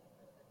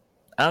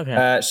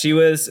 Okay. She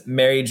was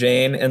Mary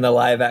Jane in the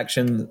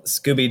live-action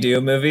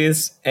Scooby-Doo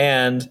movies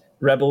and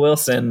Rebel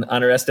Wilson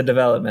on Arrested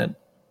Development.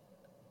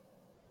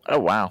 Oh,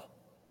 wow.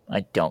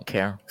 I don't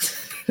care.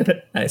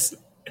 Nice.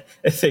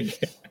 I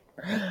figure.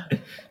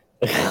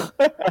 What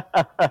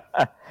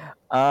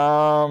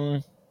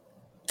I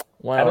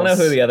don't know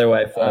who the other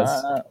wife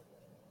was.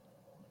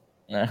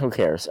 Who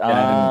cares?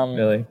 Yeah,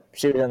 really.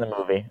 She was in the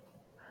movie.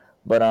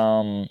 But,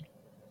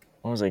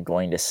 what was I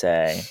going to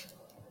say?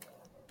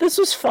 This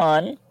was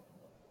fun.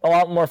 A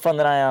lot more fun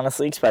than I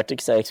honestly expected,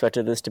 because I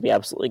expected this to be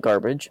absolutely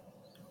garbage.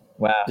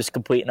 Wow. Just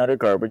complete and utter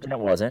garbage, and it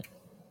wasn't.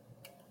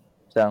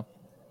 So,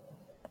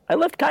 I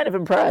left kind of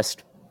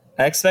impressed.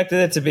 I expected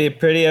it to be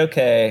pretty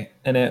okay,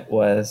 and it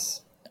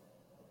was.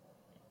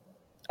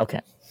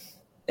 Okay.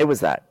 It was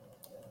that.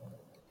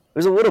 It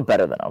was a little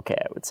better than okay,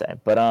 I would say.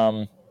 But,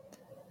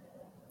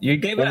 you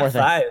gave it a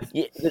 5.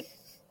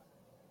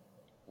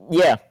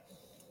 Yeah.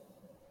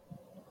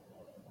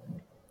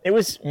 It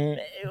was,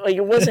 like,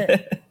 it wasn't,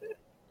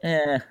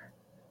 It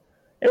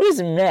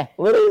was meh.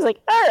 Literally, was like,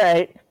 all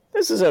right,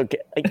 this is okay.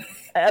 Like,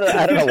 I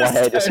don't know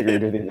why I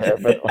disagreed with you there,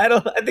 but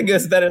I think it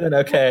was better than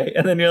okay.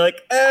 And then you're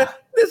like,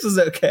 this was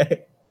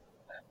okay.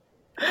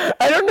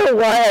 I don't know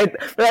why,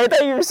 but I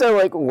thought you were so,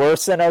 like,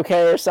 worse than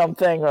okay or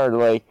something, or,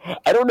 like,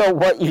 I don't know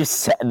what you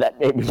said that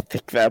made me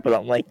think that, but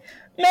I'm like,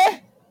 meh.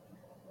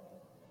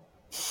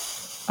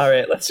 All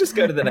right, let's just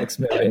go to the next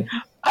movie.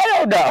 I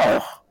don't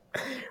know.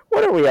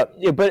 What are we up?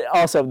 Yeah, but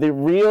also, the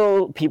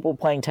real people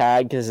playing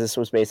tag, because this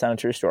was based on a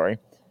true story,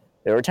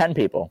 there were 10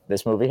 people.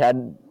 This movie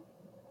had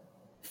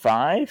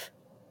 5?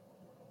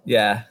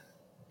 Yeah.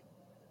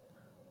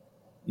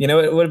 You know,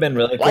 it would have been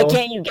really cool. Why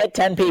can't you get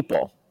 10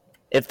 people?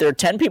 If there are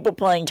 10 people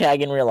playing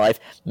tag in real life,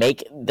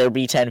 make there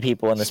be 10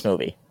 people in this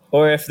movie.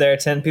 Or if there are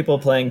 10 people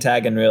playing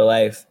tag in real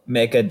life,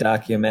 make a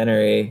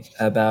documentary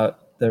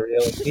about the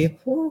real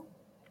people?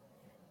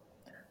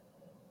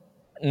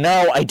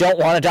 No, I don't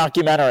want a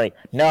documentary.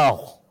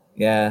 No.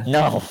 Yeah.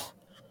 No.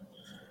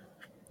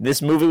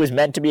 This movie was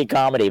meant to be a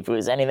comedy. If it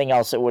was anything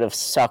else, it would have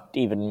sucked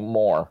even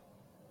more.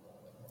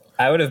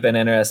 I would have been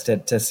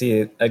interested to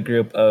see a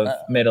group of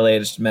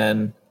middle-aged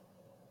men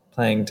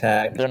playing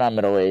tag. They're not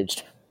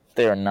middle-aged.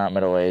 They are not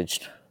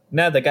middle-aged.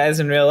 No, the guys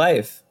in real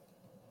life.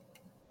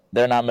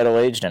 They're not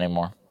middle-aged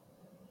anymore.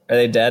 Are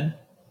they dead?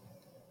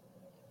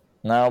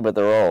 No, but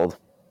they're old.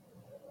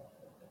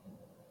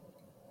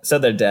 So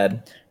they're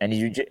dead. And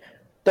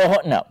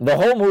the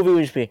whole movie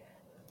would just be,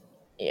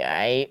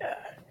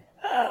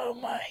 oh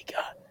my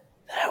god,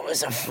 that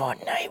was a fun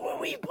night when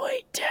we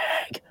played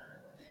tag.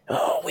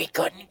 Oh, we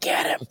couldn't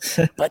get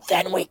him, but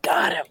then we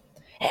got him,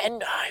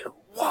 and I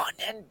won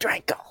and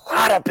drank a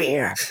lot of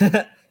beer.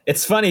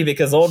 It's funny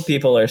because old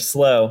people are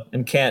slow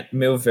and can't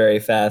move very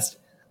fast.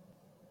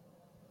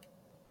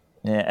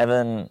 Yeah, and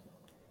then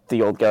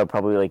the old guy would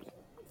probably like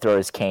throw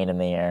his cane in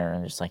the air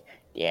and just like,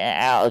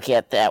 yeah, I'll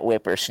get that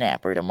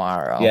whippersnapper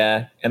tomorrow.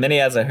 Yeah, and then he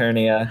has a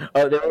hernia.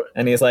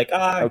 And he's like,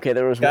 okay,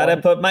 there was gotta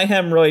put my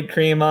hemorrhoid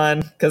cream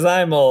on because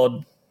I'm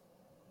old.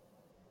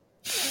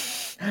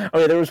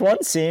 Okay, there was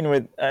one scene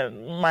with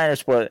minor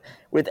spoiler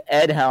with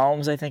Ed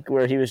Helms, I think,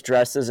 where he was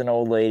dressed as an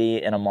old lady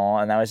in a mall,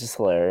 and that was just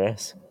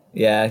hilarious.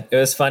 Yeah, it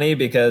was funny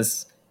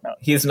because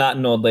he's not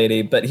an old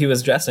lady, but he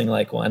was dressing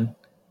like one.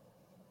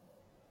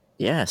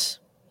 Yes.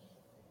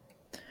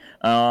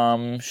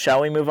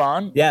 Shall we move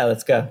on? Yeah,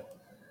 let's go.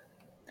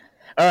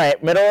 All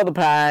right, middle of the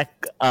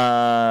pack.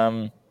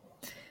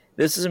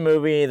 This is a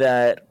movie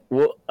that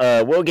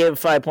Will gave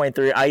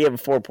 5.3. I gave a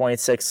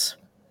 4.6.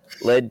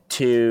 Led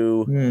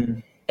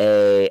to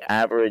a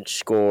average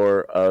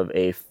score of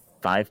a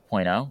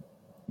 5.0.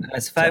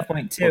 That's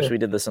 5.2. Oops, we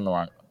did this in the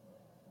wrong.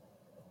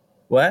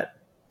 What?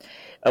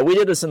 We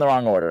did this in the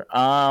wrong order.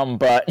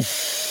 But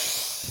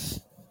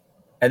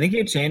I think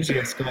you changed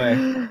your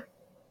score.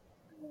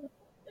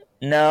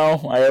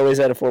 No, I always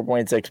had a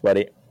 4.6,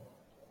 buddy.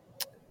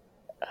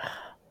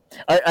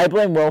 I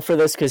blame Will for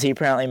this because he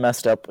apparently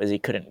messed up as he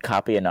couldn't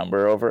copy a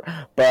number over.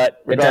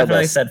 But it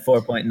definitely said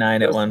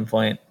 4.9 at one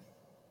point.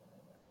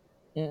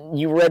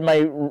 You read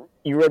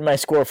my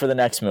score for the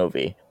next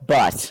movie,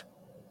 but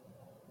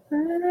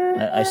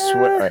I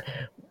swear,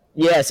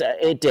 yes,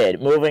 it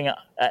did. Moving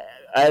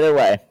either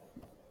way,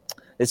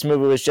 this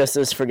movie was just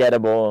as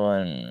forgettable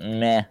and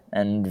meh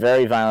and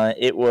very violent.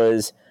 It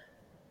was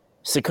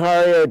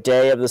Sicario: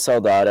 Day of the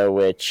Soldado,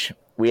 which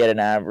we had an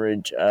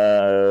average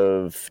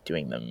of,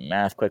 doing the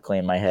math quickly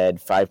in my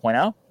head,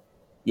 5.0.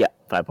 Yeah,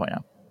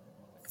 5.0.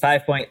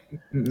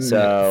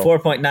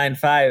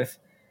 4.95.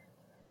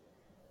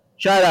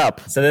 Shut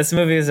up. So this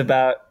movie is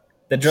about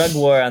the drug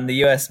war on the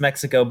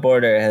U.S.-Mexico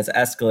border has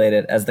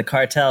escalated as the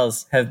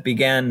cartels have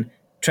begun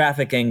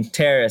trafficking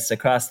terrorists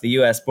across the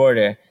U.S.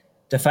 border.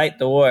 To fight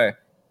the war,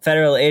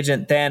 federal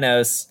agent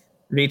Thanos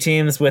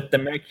reteams with the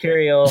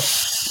Mercurial,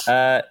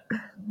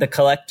 the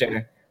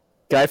Collector.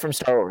 Guy from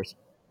Star Wars.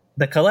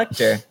 The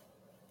Collector.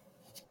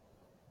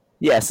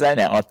 Yes, I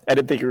know. I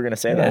didn't think you were going to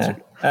say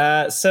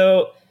that.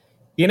 So,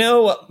 you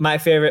know what my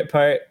favorite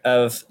part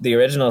of the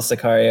original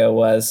Sicario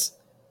was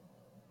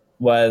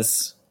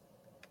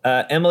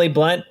Emily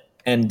Blunt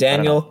and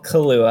Daniel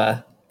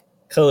Kaluuya.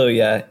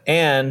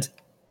 And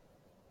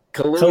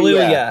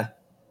Kaluuya.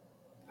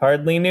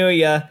 Hardly knew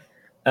ya.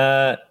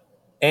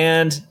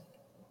 And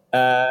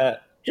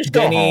Just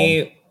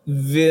Denis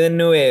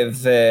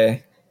Villeneuve.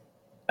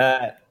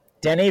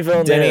 Denis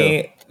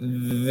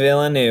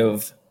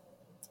Villeneuve.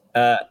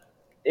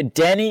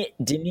 Denis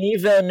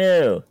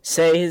Villeneuve.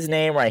 Say his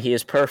name right. He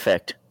is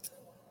perfect.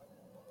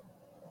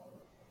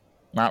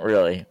 Not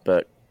really,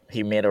 but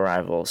he made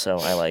Arrival, so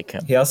I like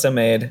him. He also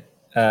made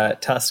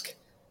Tusk.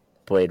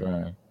 Blade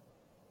Runner.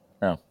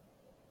 No.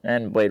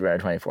 And Blade Runner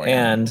 2049.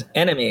 And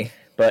Enemy.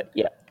 But,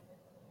 yeah.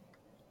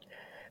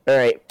 All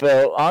right,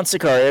 Bill, on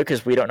Sicario,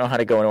 because we don't know how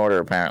to go in order,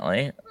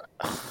 apparently.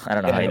 I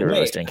don't know how either of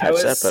us didn't catch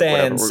that. I was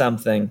saying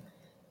something.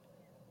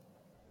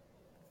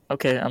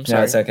 Okay, I'm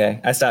sorry. No, it's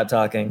okay. I stopped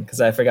talking because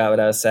I forgot what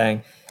I was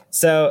saying.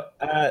 So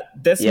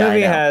this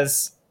movie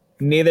has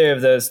neither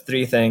of those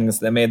three things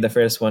that made the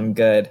first one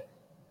good.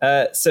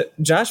 So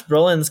Josh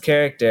Brolin's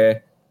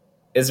character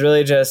is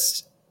really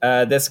just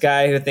this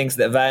guy who thinks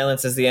that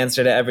violence is the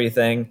answer to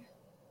everything.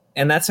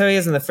 And that's how he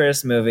is in the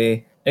first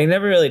movie. And he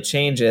never really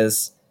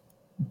changes.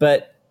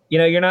 But, you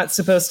know, you're not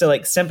supposed to,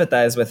 like,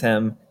 sympathize with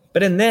him.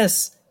 But in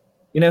this,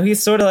 you know,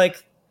 he's sort of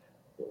like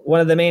one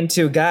of the main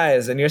two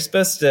guys. And you're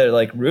supposed to,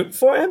 like, root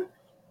for him.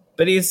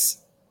 But he's,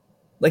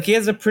 like, he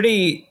has a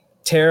pretty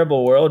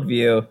terrible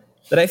worldview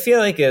that I feel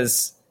like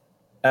is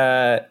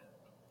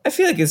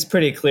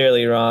pretty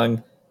clearly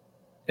wrong.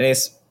 And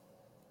he's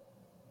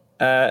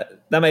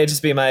that might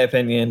just be my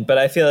opinion, but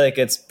I feel like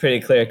it's pretty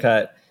clear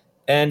cut.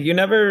 And he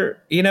never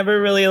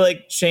really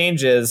like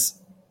changes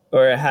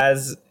or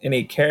has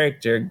any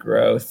character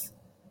growth.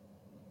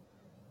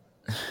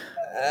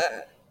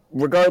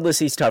 Regardless,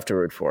 he's tough to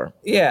root for.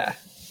 Yeah,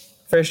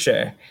 for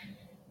sure.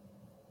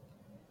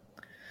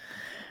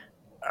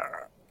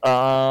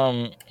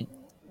 I'll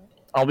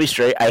be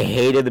straight. I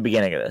hated the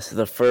beginning of this.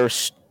 The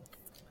first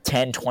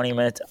 10, 20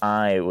 minutes,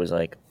 I was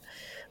like,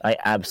 I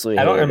absolutely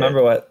I don't hated remember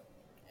it. what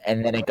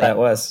And then it that got,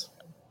 was.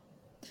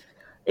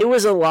 it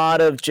was a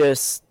lot of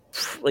just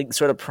like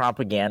sort of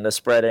propaganda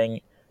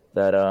spreading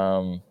that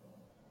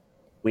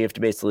we have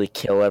to basically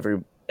kill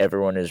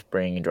everyone who's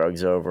bringing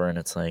drugs over, and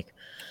it's like,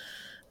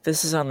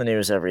 this is on the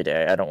news every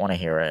day. I don't want to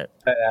hear it.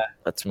 Yeah,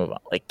 Let's move on.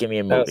 Like, give me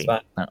a that was movie,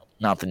 fun.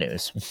 not the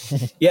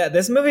news. Yeah,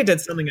 this movie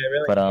did something I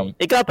really But hate,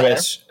 it got better.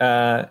 which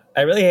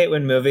I really hate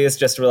when movies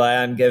just rely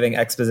on giving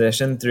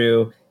exposition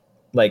through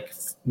like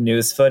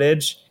news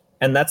footage,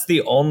 and that's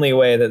the only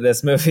way that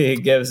this movie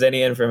gives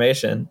any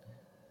information.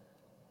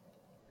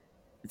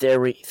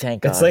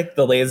 Thank God. It's like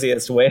the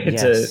laziest way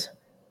Yes. to.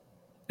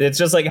 It's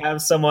just like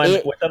have someone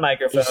It with a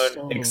microphone is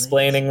so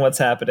explaining what's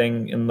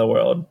happening in the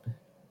world.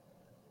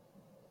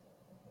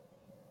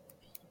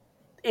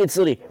 It's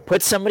literally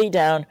put somebody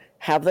down,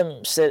 have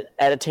them sit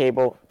at a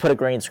table, put a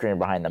green screen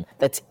behind them.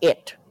 That's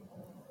it.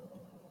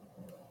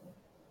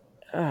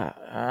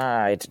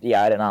 I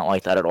did not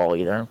like that at all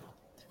either.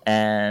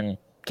 And in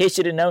case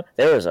you didn't know,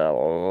 there was a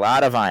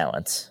lot of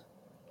violence.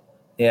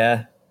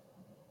 Yeah.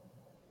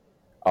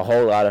 A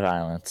whole lot of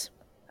violence.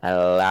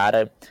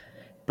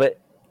 But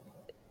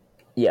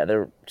yeah,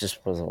 there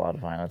just was a lot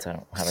of violence. I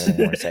don't have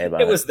anything more to say about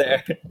it. It was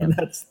there, and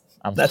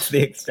that's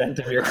the extent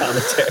of your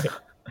commentary.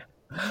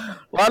 A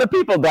lot of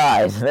people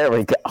died. There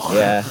we go.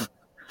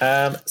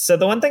 Yeah. So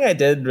the one thing I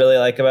did really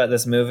like about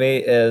this movie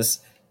is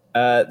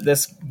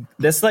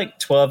this like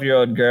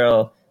 12-year-old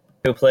girl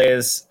who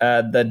plays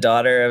the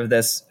daughter of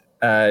this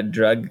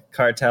drug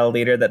cartel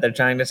leader that they're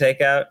trying to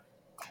take out.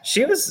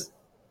 She was.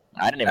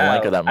 I didn't even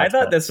like her that much. I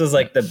thought this was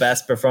like the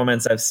best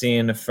performance I've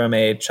seen from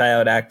a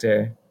child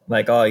actor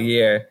like all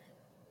year.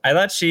 I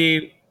thought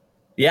she,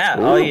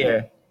 all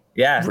year.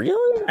 Yeah.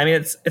 Really? I mean,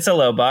 it's a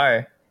low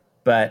bar,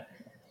 but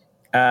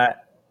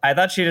I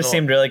thought she just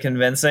seemed really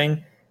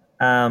convincing.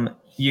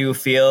 You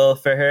feel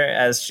for her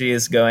as she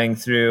is going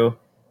through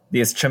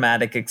these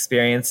traumatic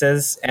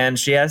experiences, and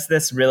she has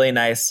this really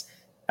nice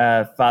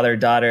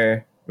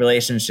father-daughter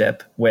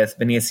relationship with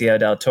Benicio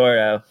del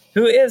Toro,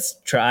 who is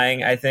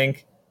trying, I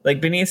think. Like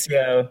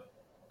Benicio,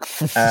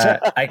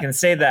 I can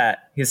say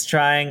that he's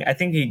trying. I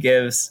think he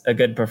gives a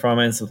good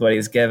performance with what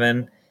he's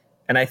given,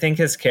 and I think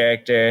his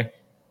character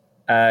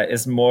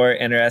is more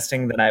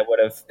interesting than I would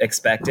have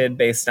expected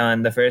based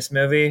on the first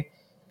movie.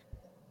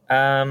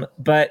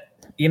 But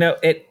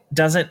it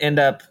doesn't end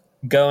up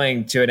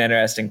going to an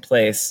interesting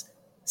place,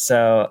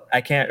 so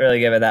I can't really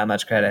give it that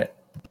much credit.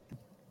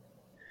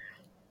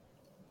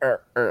 All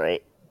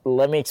right,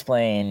 let me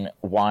explain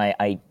why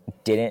I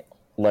didn't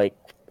like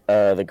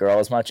the girl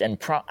as much, and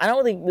I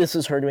don't think this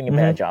was her doing a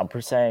bad job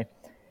per se.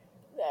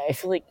 I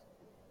feel like,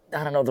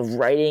 I don't know, the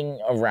writing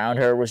around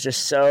her was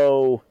just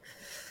so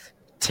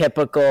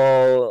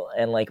typical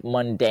and like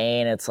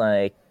mundane. It's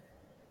like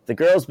the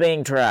girl's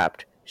being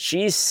trapped,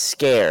 she's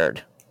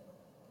scared,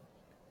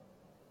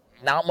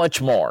 not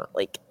much more.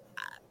 Like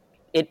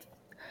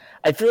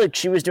I feel like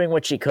she was doing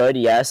what she could,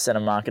 yes, and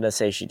I'm not gonna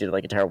say she did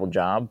like a terrible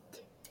job,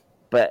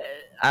 but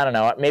I don't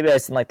know. Maybe I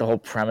didn't like the whole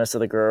premise of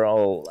the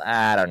girl.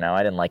 I don't know.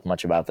 I didn't like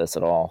much about this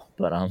at all.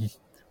 But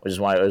which is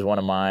why it was one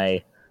of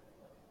my.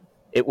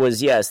 It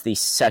was, yes, the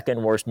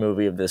second worst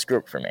movie of this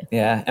group for me.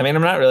 Yeah, I mean,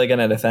 I'm not really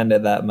going to defend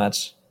it that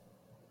much,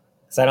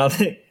 because I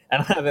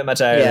don't have it much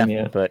higher than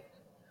you. But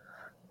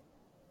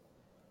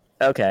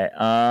okay,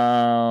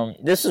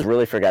 this is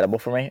really forgettable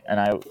for me, and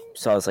I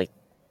saw this like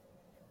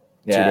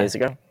 2 days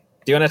ago.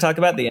 Do you want to talk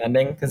about the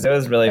ending? Because it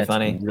was really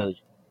funny.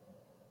 Really.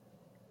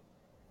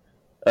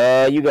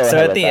 You go ahead. So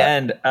at the that.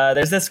 end,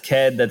 there's this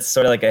kid that's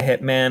sort of like a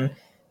hitman.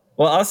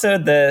 Well, also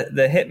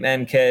the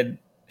hitman kid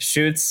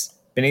shoots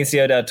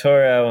Benicio del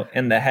Toro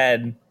in the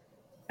head, and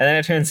then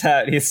it turns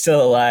out he's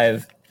still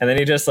alive, and then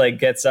he just like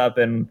gets up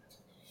and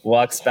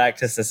walks back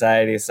to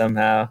society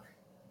somehow,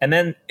 and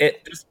then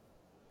it just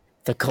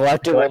the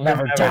collector will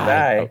never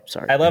die. Oh,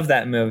 sorry, I love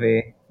that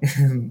movie.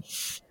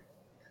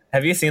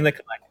 Have you seen The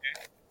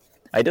Collector?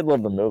 I did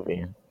love the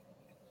movie.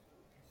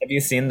 Have you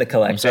seen The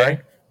Collector? I'm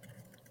sorry?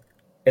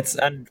 It's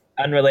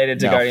unrelated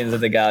to Guardians of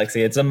the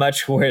Galaxy. It's a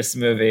much worse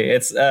movie.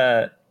 It's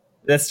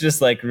that's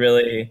just like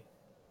really.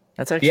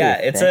 That's actually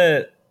it's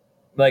a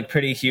like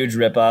pretty huge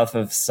ripoff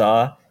of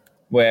Saw,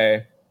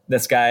 where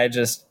this guy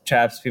just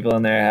traps people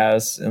in their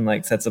house and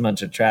like sets a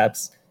bunch of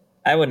traps.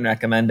 I wouldn't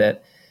recommend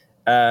it,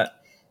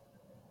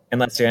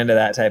 unless you're into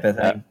that type of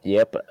thing.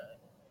 Yep.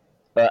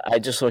 I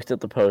just looked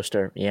at the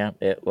poster. Yeah,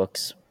 it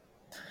looks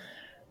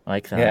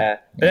like that. Yeah,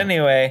 but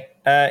anyway,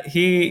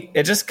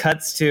 it just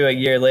cuts to a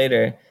year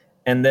later.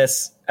 And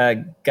this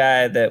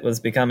guy that was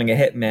becoming a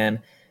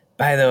hitman,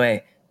 by the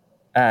way,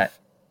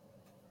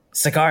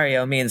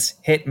 Sicario means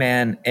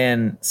hitman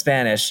in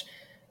Spanish,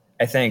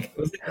 I think.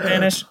 Was it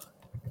Spanish?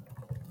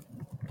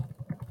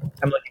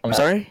 I'm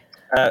sorry?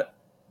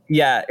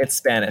 Yeah, it's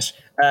Spanish.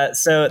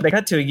 So they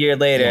cut to a year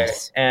later,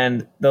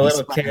 and the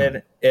little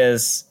kid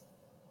is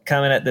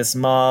coming at this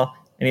mall,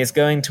 and he's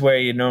going to where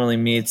he normally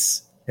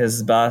meets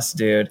his boss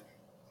dude.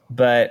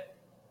 But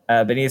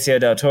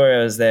Benicio del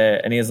Toro is there,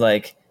 and he's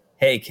like,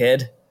 "Hey,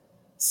 kid,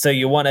 So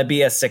you want to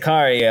be a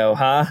Sicario,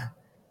 huh?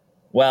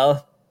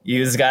 Well,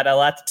 you've got a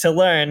lot to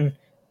learn.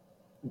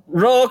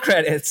 Roll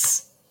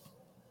credits.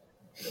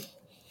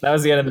 That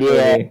was the end of the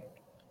movie.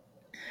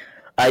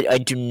 I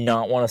do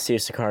not want to see a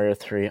Sicario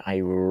 3. I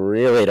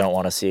really don't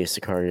want to see a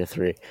Sicario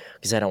 3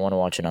 because I don't want to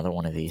watch another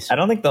one of these. I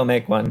don't think they'll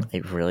make one. I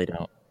really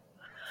don't.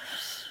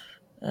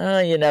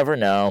 You never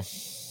know.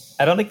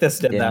 I don't think this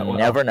did that well. You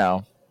never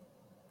know.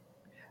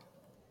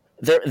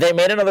 They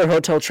made another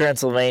Hotel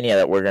Transylvania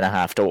that we're going to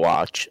have to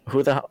watch.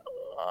 Who the hell?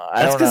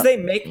 That's because they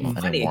make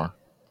money. Anymore.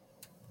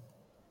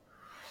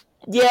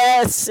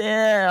 Yes, all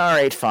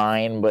right,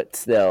 fine, but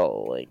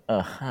still, like,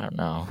 I don't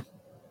know.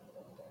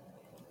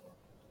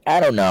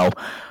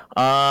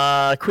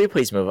 Can we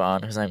please move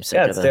on? Because I'm sick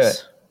of this. Let's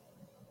do it.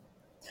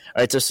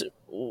 All right, so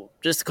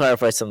just to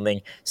clarify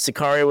something,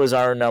 Sicario was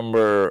our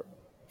number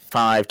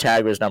 5,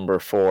 Tag was number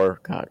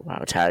 4. God,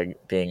 wow, Tag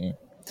being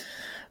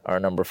our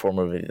number 4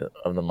 movie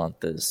of the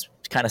month is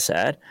kind of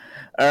sad.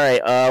 All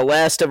right,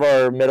 last of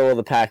our middle of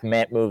the pack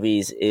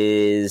movies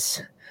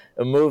is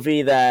a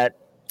movie that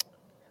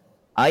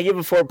I give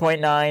a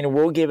 4.9.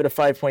 We'll give it a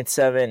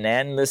 5.7,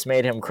 and this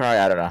made him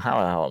cry. I don't know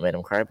how the hell it made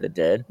him cry, but it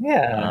did.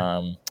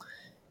 Yeah.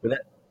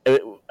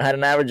 It had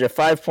an average of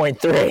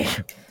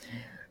 5.3,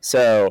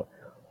 so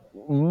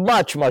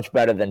much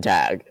better than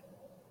Tag.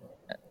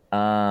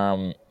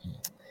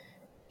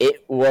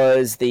 It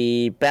was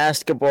the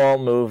basketball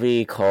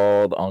movie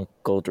called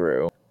Uncle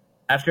Drew.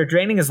 After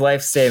draining his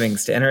life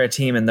savings to enter a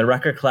team in the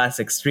Rucker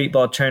Classic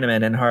streetball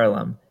tournament in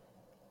Harlem,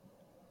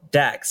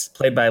 Dax,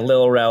 played by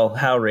Lil Rel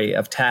Howery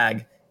of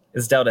Tag,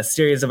 is dealt a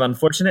series of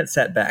unfortunate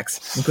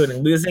setbacks,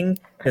 including losing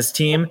his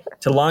team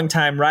to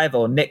longtime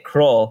rival Nick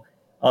Kroll,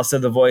 also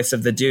the voice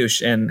of the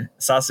douche in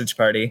Sausage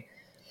Party.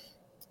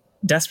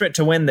 Desperate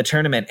to win the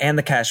tournament and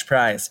the cash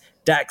prize,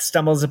 Dax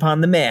stumbles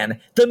upon the man,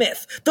 the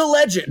myth, the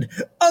legend,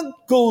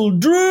 Uncle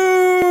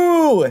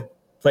Drew,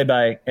 played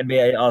by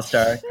NBA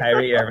All-Star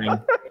Kyrie Irving,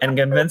 and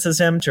convinces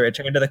him to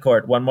return to the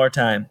court one more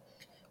time.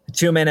 The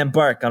two men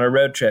embark on a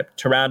road trip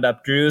to round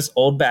up Drew's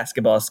old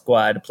basketball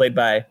squad, played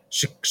by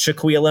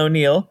Shaquille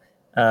O'Neal,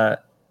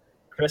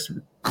 Chris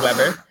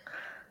Webber,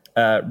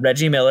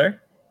 Reggie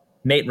Miller,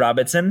 Nate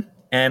Robinson,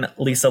 and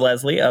Lisa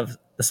Leslie of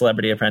The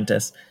Celebrity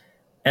Apprentice,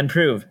 and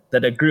prove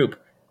that a group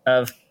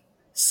of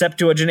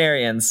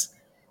septuagenarians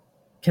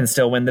can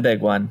still win the big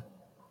one.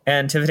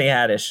 And Tiffany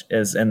Haddish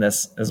is in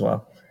this as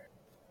well.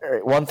 All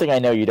right, one thing I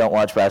know, you don't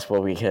watch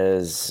basketball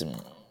because,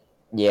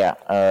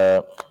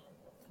 Shaq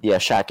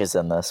is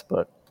in this,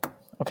 but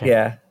okay.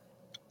 Yeah.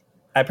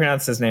 I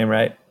pronounced his name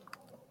right.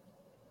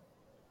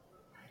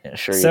 Yeah,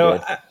 sure you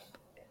did.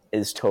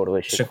 It's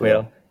totally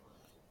Shaquille.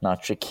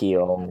 Not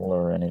Shaquille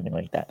or anything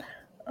like that.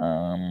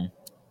 What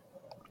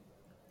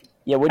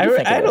do you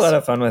think? I had a lot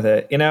of fun with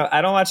it.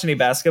 I don't watch any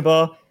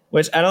basketball,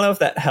 which I don't know if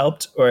that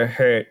helped or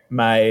hurt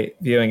my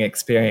viewing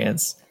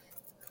experience.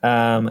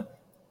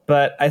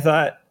 But I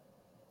thought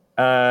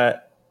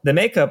the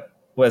makeup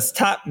was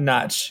top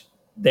notch.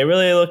 They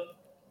really look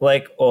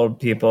like old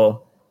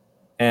people,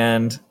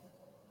 and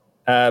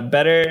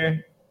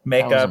better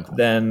makeup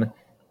than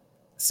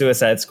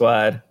Suicide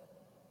Squad,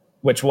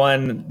 which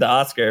won the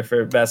Oscar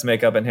for best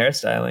makeup and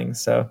hairstyling.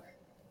 So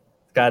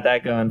got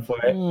that going for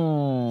it.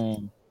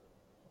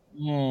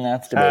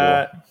 That's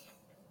debatable.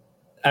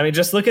 I mean,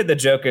 just look at the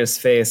Joker's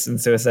face in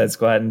Suicide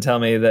Squad and tell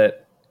me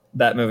that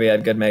movie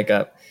had good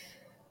makeup.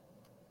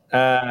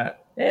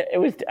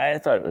 It was. I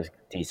thought it was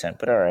decent,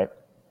 but all right.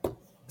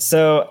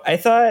 So I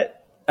thought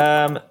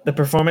the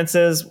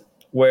performances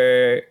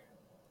were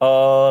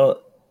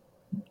all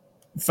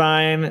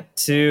fine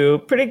to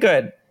pretty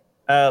good.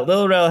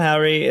 Lil Rel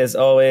Howery is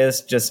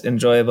always just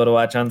enjoyable to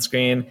watch on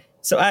screen,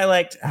 so I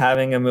liked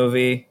having a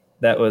movie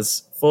that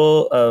was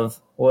full of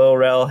Lil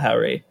Rel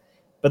Howery.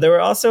 But there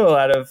were also a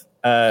lot of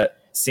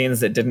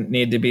scenes that didn't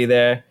need to be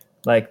there.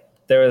 Like,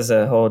 there was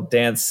a whole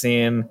dance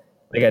scene,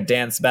 like a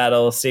dance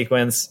battle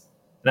sequence.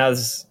 And that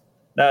was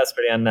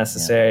pretty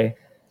unnecessary.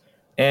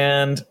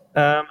 Yeah. And,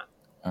 all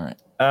right.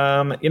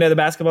 The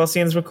basketball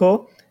scenes were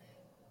cool.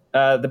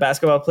 The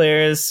basketball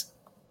players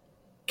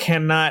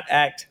cannot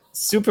act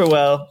super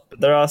well, but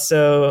they're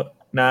also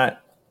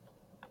not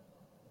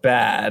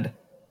bad.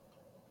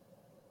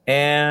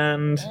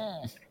 And,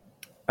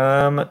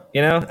 I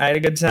had a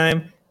good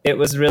time. It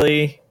was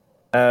really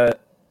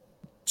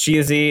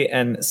cheesy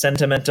and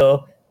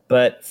sentimental,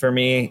 but for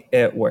me,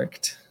 it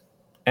worked.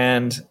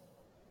 And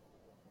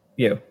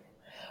you?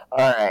 All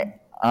right.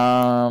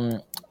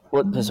 I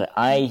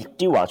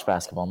do watch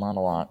basketball, not a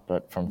lot,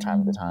 but from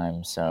time to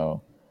time,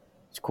 so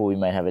it's cool. We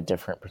might have a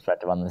different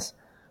perspective on this.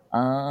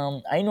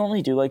 I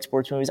normally do like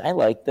sports movies. I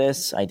like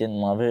this. I didn't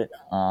love it.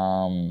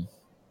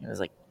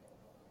 It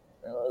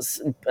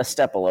was a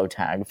step below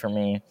Tag for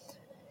me,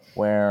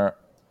 where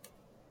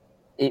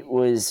it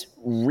was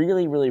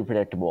really, really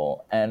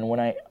predictable. And when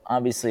you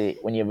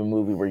have a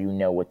movie where you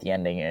know what the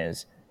ending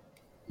is,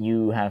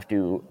 you have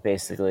to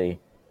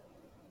basically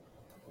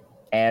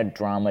add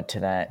drama to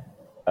that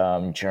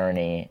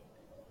journey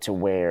to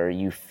where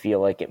you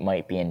feel like it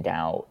might be in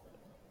doubt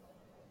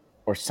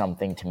or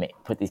something to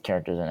put these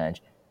characters on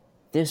edge.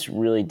 this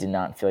really did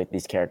not feel like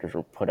these characters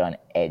were put on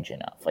edge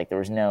enough. Like there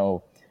was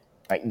no,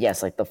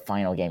 yes, like the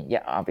final game.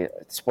 Yeah, obviously,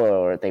 spoiler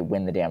alert, they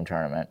win the damn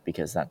tournament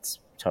because that's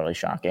totally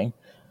shocking.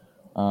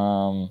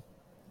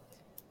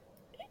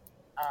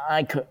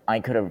 I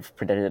could have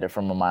predicted it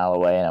from a mile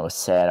away, and I was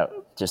sad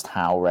just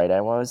how right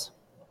I was,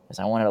 because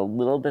I wanted a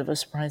little bit of a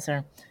surprise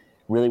there.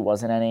 Really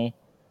wasn't any,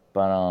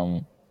 but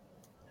well,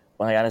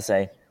 I gotta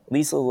say,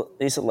 Lisa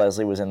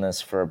Leslie was in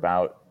this for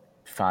about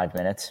 5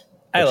 minutes.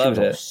 I loved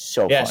it.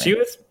 So yeah, funny. she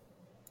was.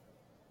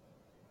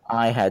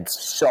 I had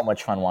so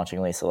much fun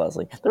watching Lisa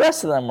Leslie. The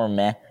rest of them were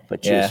meh,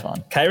 but she was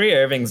fun. Kyrie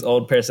Irving's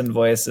old person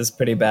voice is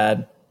pretty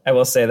bad. I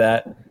will say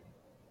that.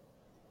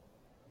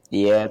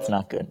 Yeah, it's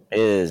not good. It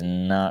is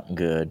not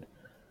good.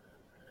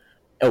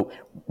 Oh,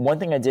 one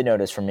thing I did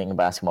notice from being a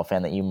basketball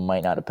fan that you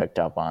might not have picked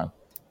up on: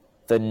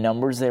 the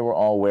numbers they were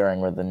all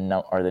wearing are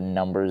the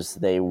numbers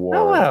they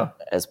wore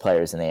as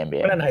players in the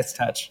NBA. What a nice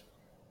touch.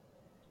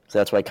 So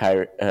that's why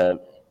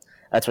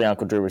that's why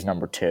Uncle Drew was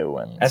number 2.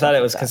 And I thought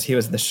it was because he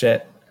was the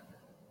shit.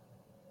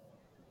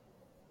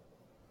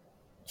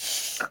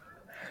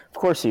 Of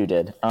course you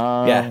did.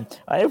 Yeah.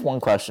 I have one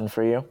question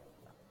for you.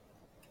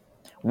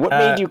 What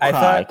made you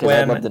cry? Because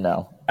I'd love to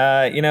know.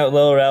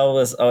 Lil Rel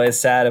was always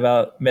sad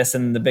about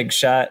missing the big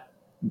shot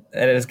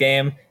at his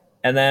game.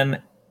 And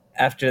then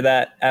after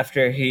that,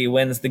 after he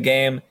wins the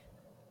game,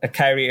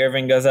 Kyrie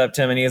Irving goes up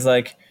to him and he's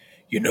like,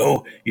 you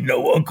know,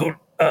 Uncle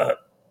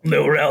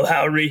Lil Rel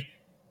Howery,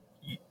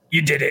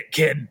 you did it,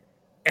 kid.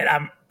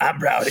 And I'm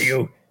proud of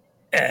you.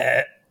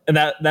 And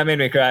that made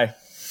me cry.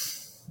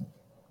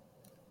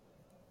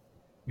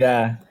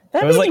 Yeah.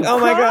 That I was made like, you oh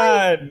my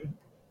cry? God.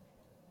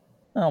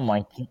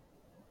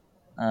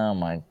 Oh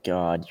my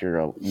God, you're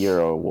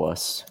a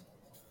wuss.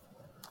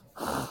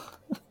 No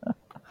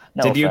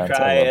Did you offense,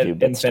 cry I love at you,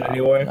 but Infinity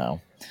stop. War?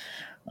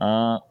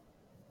 No.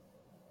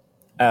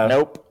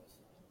 Nope.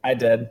 I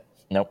did.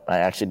 Nope, I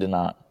actually did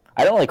not.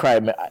 I don't really cry.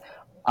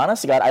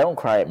 Honest to God, I don't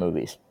cry at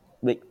movies.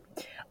 Like,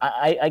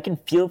 I can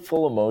feel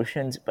full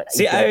emotions, but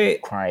I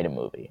don't cry at a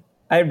movie.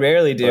 I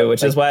rarely do,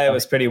 which is why it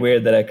was pretty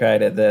weird that I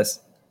cried at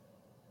this.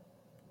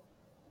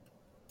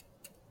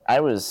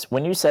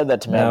 When you said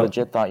that to me, I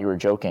legit thought you were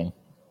joking.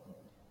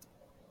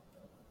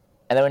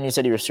 And then when you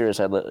said you were serious,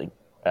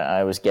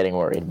 I was getting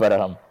worried.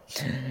 But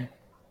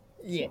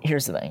yeah,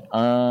 here's the thing.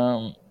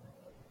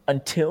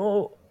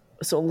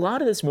 So a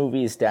lot of this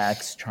movie is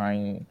Dax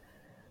trying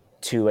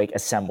to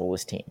assemble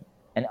his team.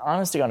 And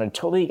honestly,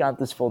 until he got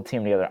this full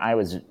team together, I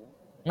was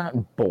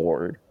not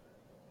bored,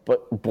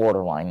 but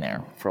borderline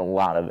there for a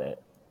lot of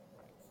it.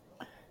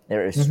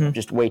 There is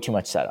just way too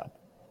much setup.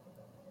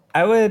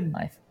 I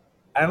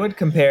would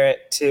compare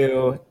it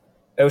to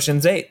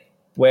Ocean's 8,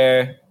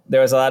 where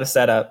there was a lot of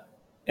setup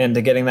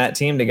into getting that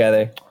team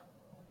together.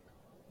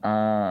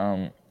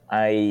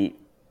 I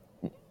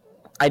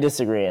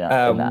disagree in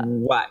that.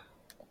 Why?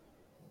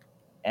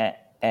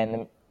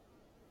 And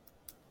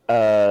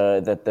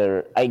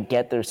I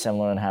get they're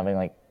similar in having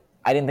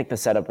I didn't think the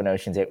setup in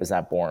Ocean's 8 was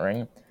that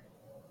boring,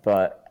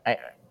 but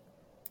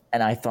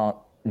I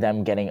thought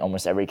them getting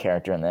almost every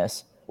character in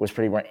this was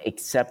pretty boring,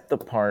 except the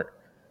part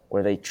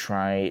where they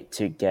try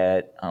to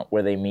get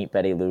where they meet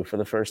Betty Lou for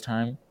the first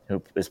time,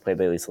 who is played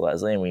by Lisa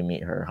Leslie, and we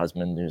meet her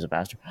husband, who's a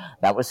pastor.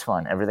 That was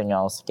fun. Everything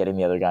else, getting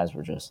the other guys,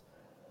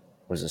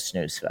 was a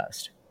snooze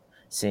fest.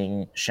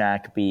 Seeing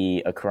Shaq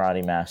be a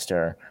karate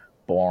master,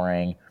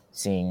 boring.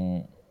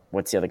 Seeing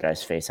what's the other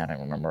guy's face? I don't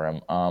remember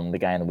him. The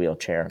guy in the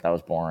wheelchair, that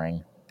was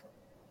boring.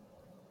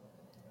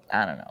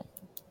 I don't know.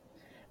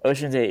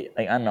 Ocean's 8,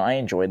 I don't know. I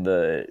enjoyed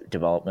the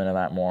development of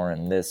that more,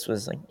 and this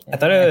was I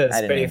thought it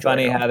was pretty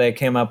funny how they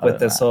came up with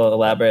this whole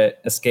elaborate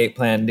escape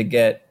plan to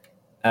get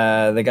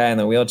the guy in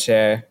the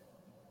wheelchair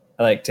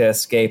to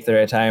escape the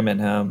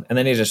retirement home, and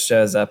then he just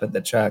shows up at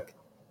the truck.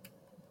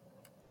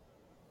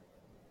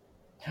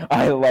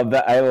 I love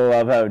that. I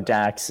love how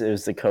Dax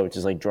is the coach,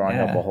 is drawing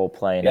up a whole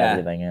play and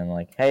everything,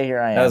 and hey,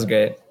 here I am. That was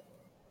great.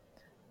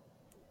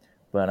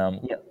 But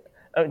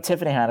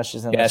Tiffany Haddish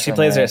is in this. Yeah, she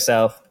plays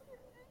herself.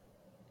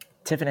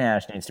 Tiffany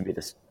Haddish needs to be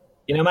this.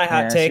 My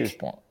hot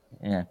take?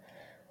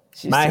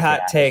 My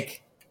hot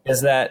take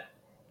is that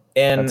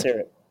in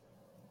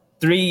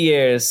 3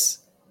 years,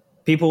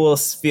 people will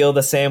feel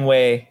the same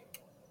way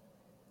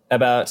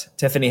about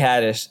Tiffany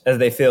Haddish as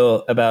they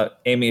feel about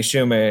Amy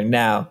Schumer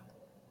now.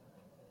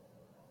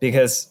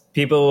 Because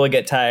people will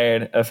get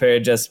tired of her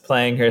just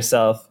playing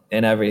herself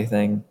in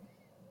everything.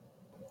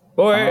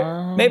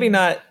 Or maybe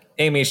not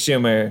Amy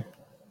Schumer,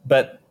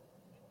 but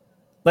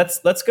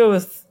let's go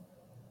with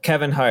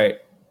Kevin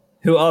Hart,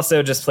 who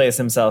also just plays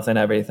himself in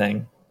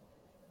everything.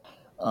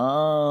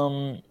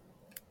 But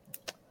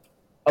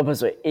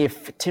so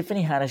if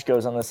Tiffany Haddish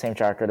goes on the same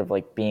track record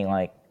of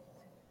being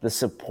the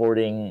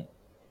supporting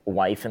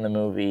wife in the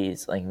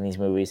movies, in these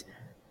movies,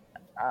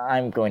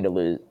 I'm going to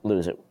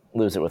lose it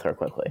with her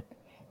quickly.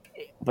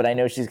 But I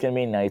know she's going to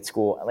be in Night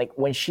School.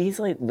 When she's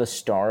the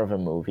star of a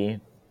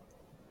movie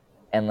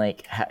and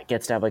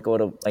gets to have a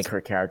little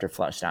her character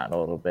fleshed out a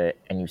little bit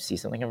and you see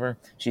something of her,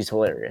 she's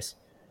hilarious.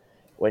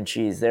 when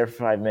she's there for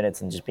 5 minutes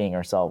and just being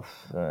herself.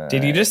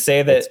 Did you just say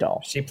it's that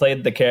dull. she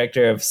played the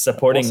character of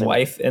supporting Also-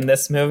 wife in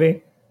this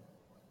movie?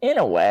 In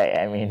a way,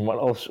 I mean, what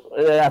else?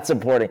 Not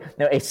supporting.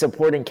 No, a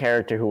supporting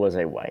character who was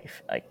a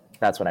wife. Like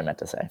that's what I meant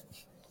to say.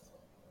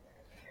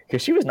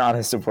 Because she was not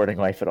a supporting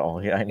wife at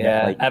all. Yeah,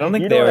 Yeah, I don't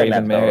think you they know were what I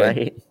even meant, though,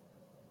 married.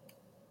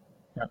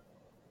 right?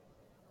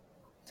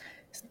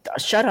 No.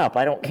 Shut up!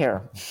 I don't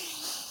care.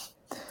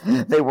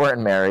 They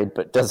weren't married,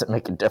 but doesn't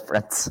make a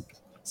difference.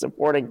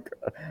 Supporting,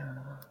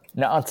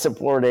 not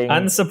supporting,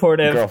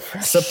 Unsupportive,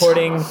 girlfriend.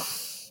 supporting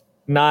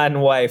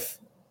non-wife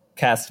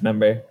cast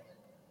member.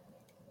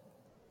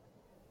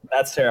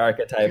 That's her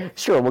archetype.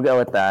 Sure, we'll go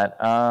with that.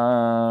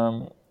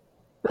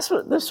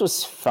 This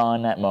was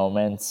fun at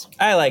moments,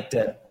 I liked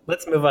it.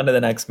 Let's move on to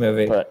the next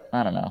movie. but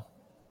I don't know.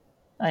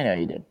 I know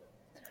you did.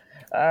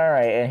 All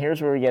right, and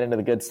here's where we get into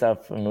the good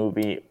stuff. A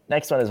movie.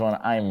 Next one is one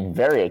I'm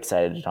very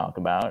excited to talk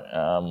about.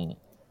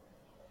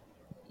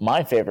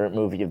 My favorite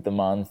movie of the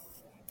month.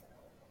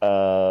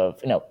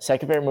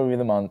 Second favorite movie of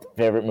the month.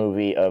 Favorite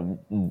movie of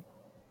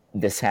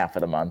this half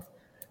of the month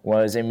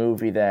was a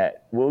movie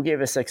that Will gave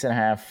a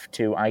 6.5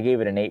 to. I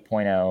gave it an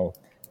 8.0,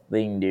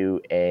 leading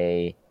to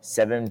a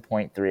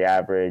 7.3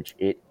 average.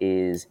 It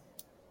is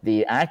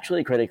the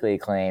actually critically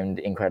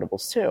acclaimed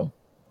Incredibles 2,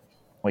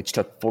 which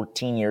took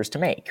 14 years to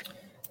make.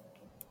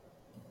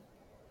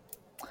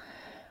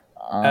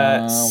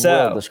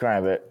 Will,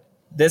 describe it.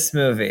 This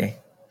movie.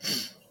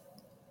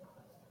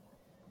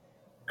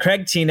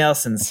 Craig T.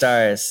 Nelson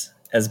stars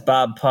as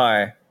Bob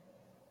Parr,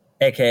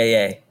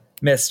 a.k.a.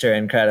 Mr.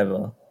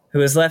 Incredible,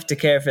 who is left to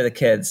care for the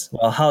kids,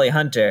 while Holly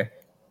Hunter,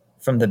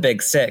 from The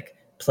Big Sick,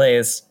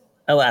 plays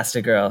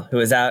Elastigirl, who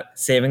is out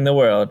saving the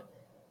world,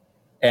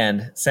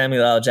 and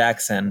Samuel L.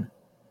 Jackson,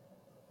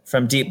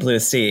 from Deep Blue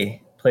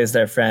Sea, plays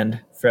their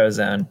friend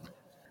Frozone.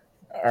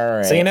 All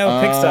right. So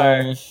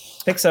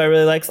Pixar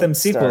really likes them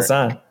sequels,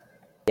 huh?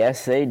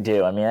 Yes, they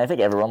do. I mean, I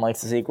think everyone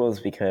likes the sequels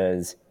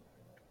because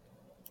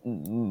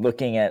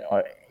looking at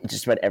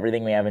just about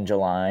everything we have in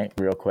July,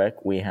 real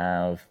quick, we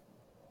have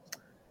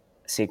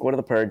sequel to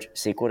The Purge,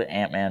 sequel to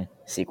Ant-Man,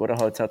 sequel to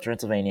Hotel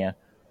Transylvania,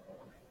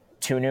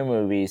 2 new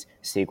movies,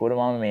 sequel to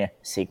Mamma Mia,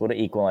 sequel to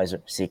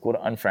Equalizer, sequel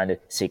to Unfriended,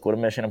 sequel to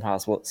Mission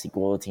Impossible,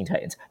 sequel to Teen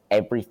Titans.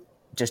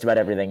 Just about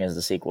everything is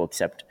a sequel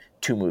except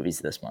 2 movies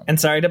this month. And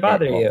sorry to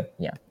bother you.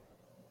 Yeah.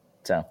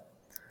 So.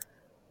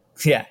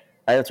 Yeah.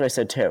 That's why I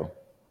said 2.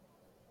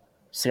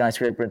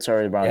 Skyscraper and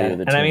Sorry to Bother You.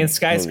 And I mean,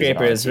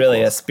 Skyscraper is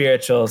really a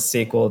spiritual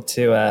sequel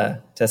to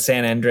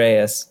San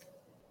Andreas.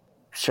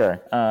 Sure.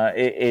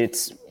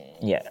 It's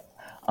yeah.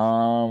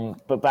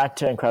 But back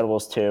to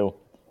Incredibles 2.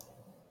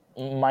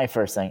 My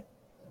first thing.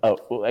 Oh,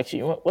 well,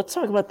 actually, let's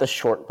talk about the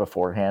short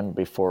beforehand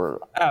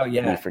before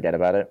we forget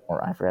about it,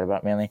 or I forget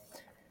about it mainly.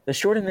 The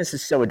short in this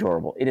is so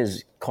adorable. It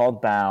is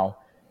called Bow,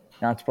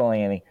 not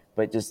spoiling anything,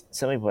 but just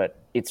simply put,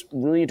 it's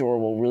really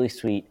adorable, really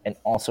sweet, and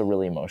also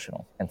really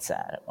emotional and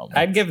sad at moments.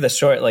 I'd give the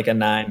short like a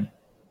 9.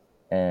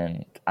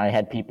 And I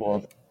had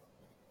people...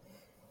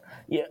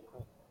 Yeah,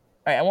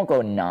 I won't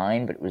go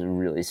 9, but it was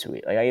really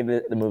sweet. Like, I gave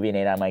the movie an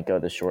 8, I might go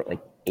the short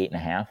like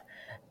 8.5.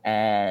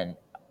 And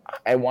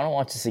I want to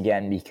watch this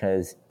again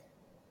because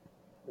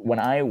when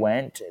I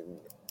went,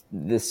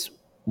 this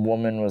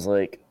woman was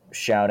like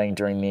shouting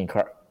during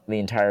the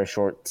entire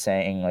short,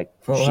 saying like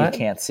she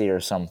can't see or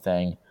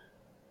something.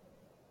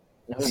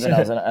 And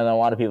a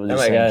lot of people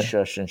just saying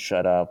shush and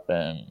shut up,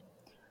 and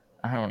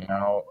I don't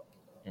know.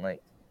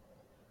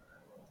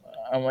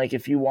 I'm like,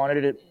 if you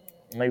wanted it,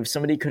 like if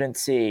somebody couldn't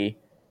see,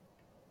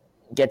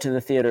 get to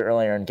the theater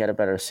earlier and get a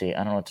better seat.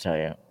 I don't know what to tell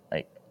you.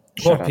 Like,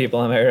 old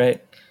people, am I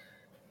right?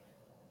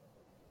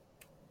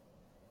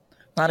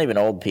 Not even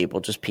old people,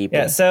 just people.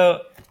 Yeah.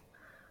 So,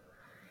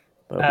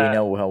 but we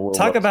know how we'll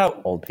talk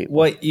about old people.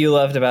 What you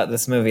loved about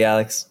this movie,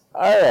 Alex.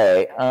 All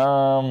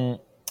right.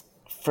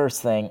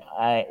 First thing,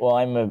 I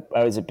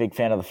was a big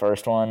fan of the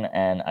first one,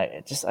 and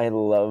I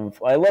love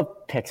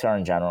Pixar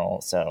in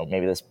general. So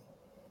maybe this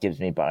gives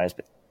me bias,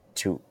 but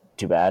too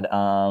bad.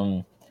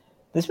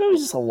 This movie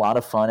was just a lot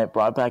of fun. It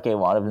brought back a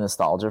lot of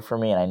nostalgia for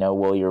me, and I know,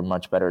 Will, you're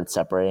much better at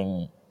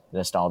separating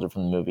nostalgia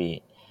from the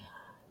movie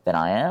than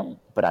I am,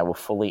 but I will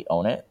fully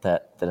own it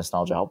that the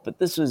nostalgia helped. But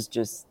this was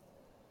just,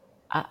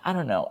 I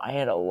don't know. I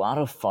had a lot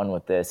of fun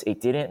with this.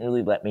 It didn't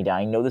really let me down.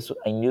 I knew this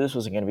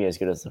wasn't going to be as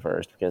good as the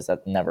first because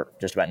that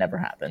just about never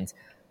happens.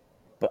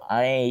 But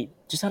I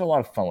just had a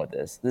lot of fun with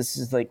this. This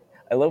is like,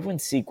 I love when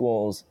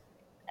sequels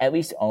at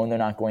least own they're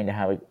not going to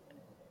have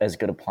as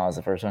good a plot as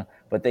the first one,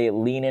 but they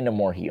lean into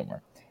more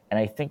humor. And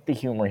I think the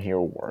humor here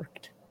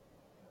worked.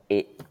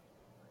 It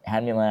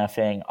had me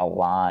laughing a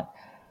lot.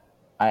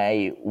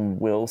 I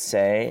will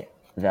say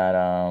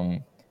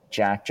that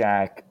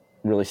Jack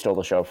really stole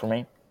the show for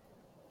me.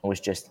 It was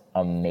just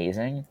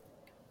amazing.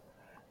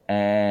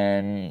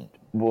 And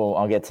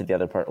I'll get to the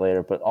other part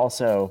later, but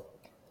also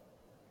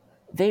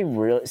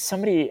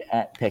somebody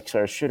at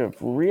Pixar should have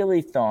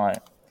really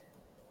thought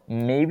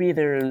maybe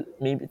the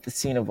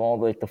scene of all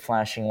like the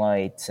flashing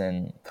lights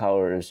and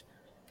colors,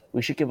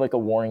 we should give like a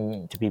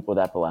warning to people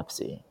with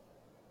epilepsy.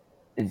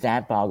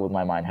 that boggled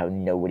my mind how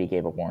nobody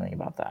gave a warning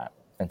about that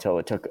until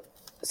it took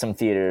some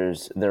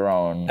theaters their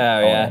own. Oh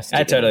yeah, onus to I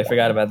give a totally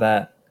forgot warning. about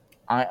that.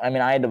 I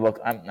mean, I had to look.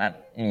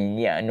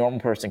 Yeah, a normal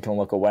person can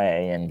look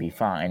away and be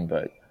fine,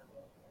 but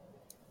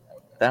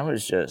that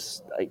was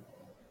just like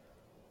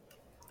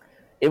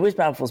it was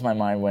baffles my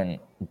mind when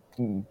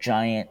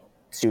giant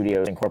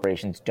studios and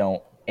corporations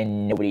don't,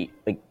 and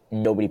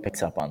nobody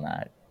picks up on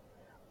that.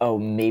 Oh,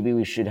 maybe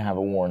we should have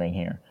a warning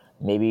here.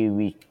 Maybe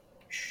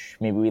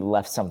we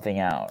left something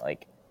out.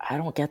 Like, I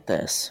don't get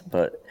this,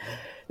 but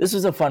this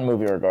was a fun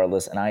movie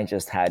regardless, and I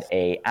just had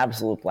a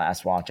absolute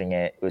blast watching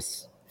it. It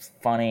was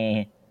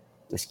funny,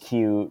 it was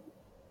cute.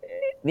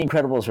 The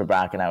Incredibles were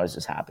back, and I was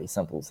just happy.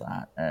 Simple as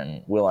that.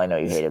 And Will, I know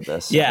you hated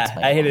this. So Yeah,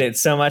 I hated it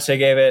so much I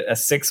gave it a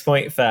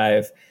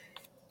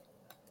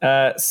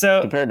 6.5.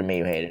 So compared to me,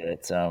 you hated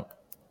it. So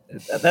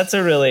that's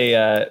a really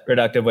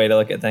reductive way to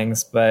look at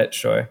things, but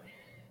sure.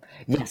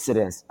 yes, it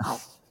is. So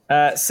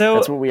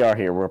That's what we are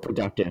here. We're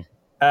productive.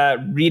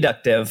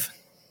 Reductive.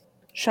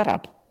 Shut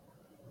up.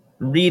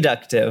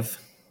 Reductive.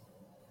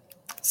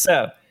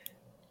 So,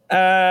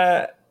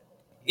 I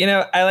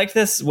liked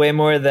this way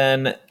more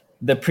than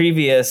the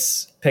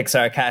previous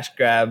Pixar cash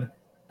grab,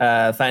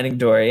 Finding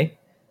Dory,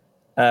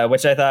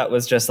 which I thought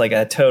was just like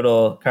a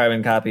total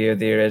carbon copy of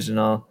the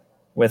original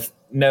with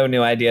no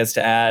new ideas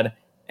to add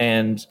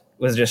and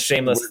was just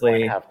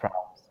shamelessly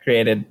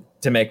created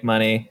to make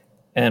money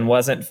and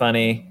wasn't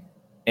funny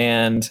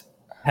and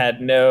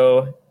had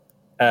no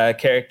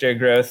character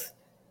growth.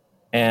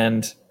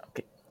 And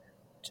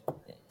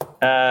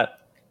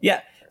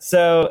yeah,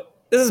 so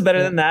this is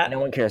better than that. No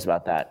one cares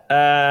about that.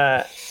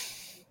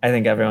 I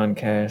think everyone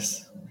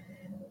cares.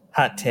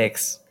 Hot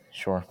takes.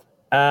 Sure.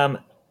 And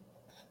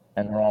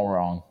they're all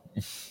wrong.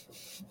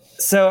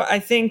 So I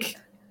think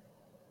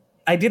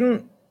I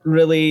didn't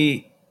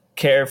really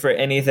care for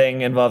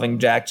anything involving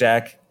Jack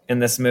Jack in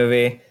this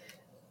movie.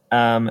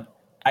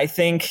 I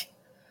think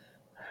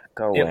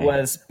it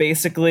was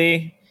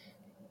basically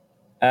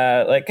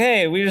like,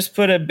 hey, we just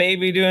put a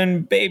baby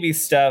doing baby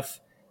stuff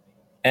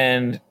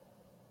and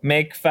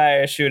make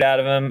fire shoot out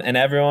of him and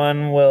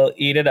everyone will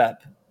eat it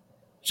up.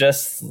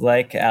 Just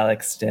like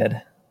Alex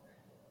did.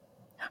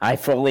 I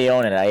fully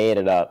own it. I ate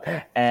it up.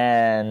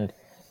 And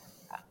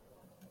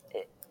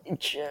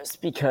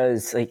just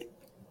because, like,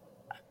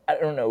 I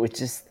don't know,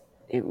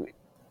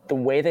 the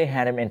way they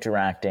had him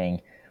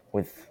interacting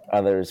with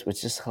others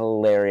was just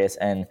hilarious.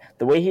 And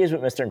the way he is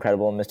with Mr.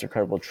 Incredible and Mr.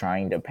 Incredible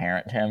trying to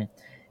parent him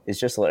is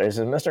just hilarious.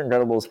 And Mr.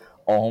 Incredible's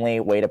only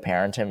way to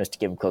parent him is to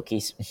give him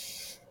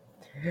cookies.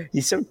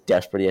 He's so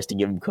desperate he has to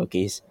give him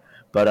cookies.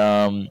 But,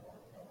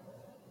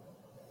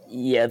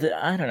 yeah,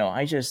 I don't know.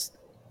 I just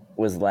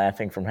was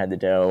laughing from head to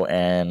toe.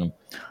 And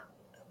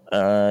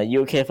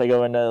you okay if I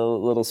go into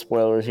little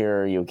spoilers here?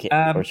 Or are you okay?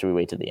 Or should we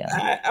wait to the end?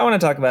 I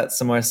want to talk about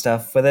some more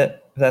stuff with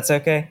it, if that's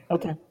okay.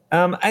 Okay.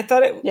 I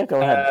thought it... Yeah,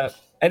 go ahead.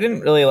 I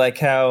didn't really like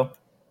how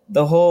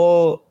the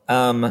whole...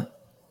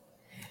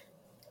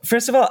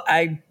 first of all,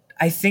 I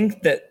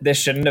think that this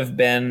shouldn't have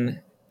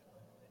been...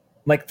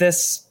 Like,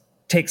 this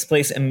takes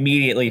place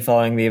immediately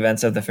following the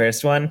events of the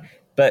first one,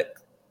 but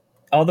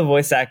all the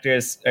voice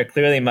actors are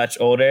clearly much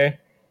older,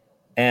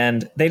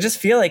 and they just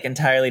feel like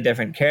entirely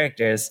different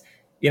characters.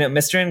 You know,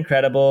 Mr.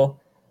 Incredible,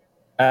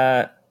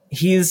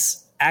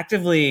 he's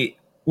actively,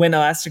 when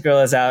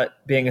Elastigirl is out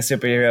being a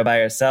superhero by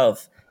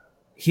herself,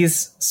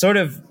 he's sort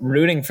of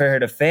rooting for her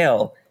to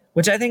fail,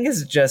 which I think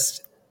is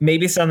just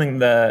maybe something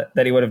that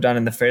he would have done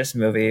in the first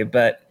movie.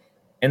 But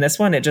in this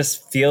one, it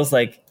just feels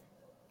like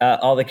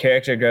all the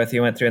character growth he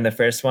went through in the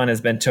first one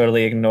has been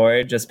totally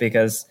ignored just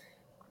because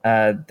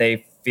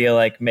they feel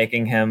like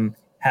making him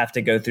have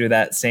to go through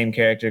that same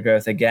character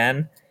growth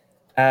again.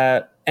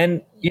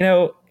 And, you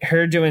know,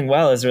 her doing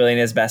well is really in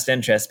his best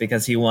interest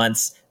because he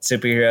wants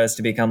superheroes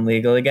to become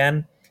legal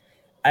again.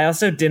 I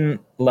also didn't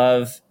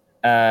love,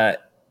 I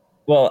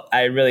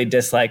really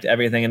disliked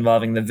everything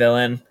involving the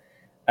villain.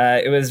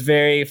 It was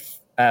very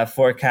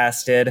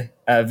forecasted,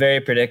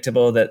 very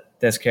predictable that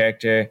this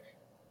character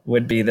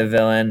would be the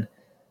villain.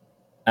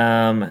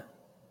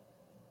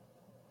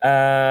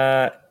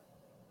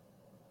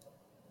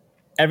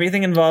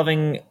 Everything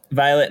involving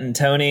Violet and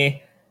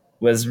Tony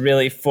was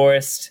really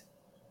forced.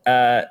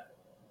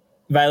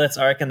 Violet's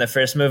arc in the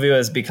first movie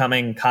was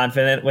becoming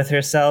confident with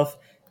herself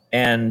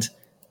and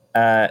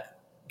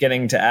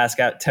getting to ask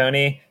out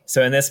Tony.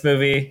 So in this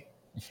movie,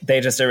 they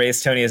just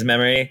erased Tony's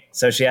memory,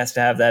 so she has to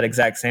have that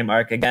exact same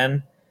arc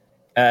again.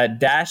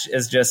 Dash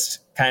is just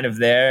kind of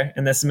there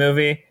in this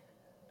movie.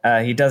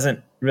 He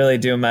doesn't really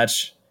do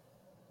much.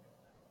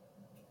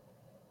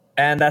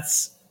 And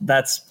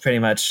that's pretty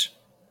much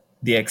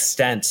the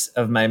extent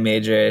of my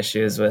major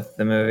issues with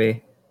the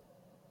movie.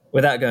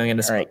 Without going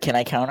into... All right, can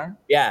I counter?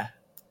 Yeah.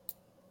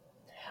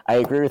 I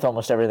agree with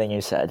almost everything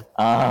you said.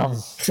 I'm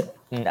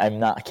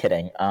not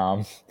kidding.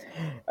 The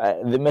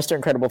Mr.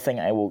 Incredible thing,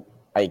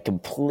 I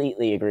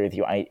completely agree with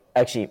you.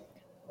 Let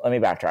me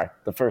backtrack.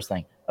 The first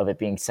thing of it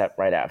being set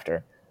right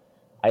after,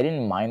 I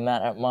didn't mind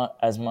that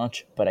as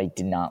much, but I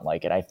did not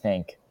like it. I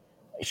think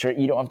Sure,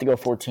 you don't have to go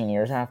 14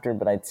 years after,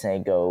 but I'd say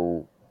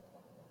go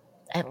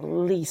at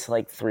least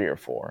like 3 or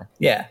 4.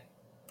 Yeah.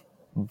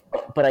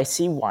 But I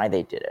see why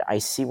they did it. I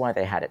see why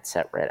they had it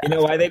set right You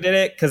know why they did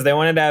it? Because they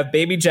wanted to have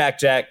baby Jack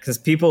Jack, because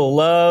people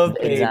love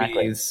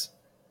Exactly. babies.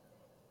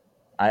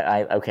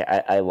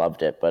 I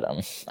loved it, but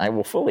I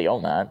will fully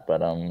own that.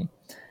 But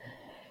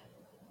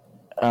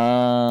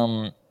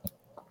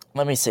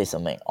let me say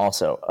something.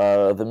 Also,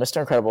 the Mr.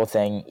 Incredible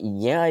thing.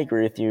 Yeah, I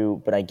agree with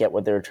you, but I get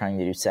what they were trying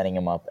to do, setting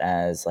him up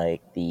as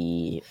like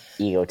the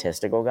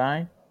egotistical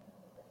guy.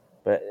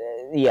 But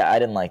yeah, I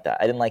didn't like that.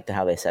 I didn't like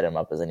how they set him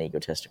up as an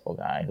egotistical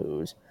guy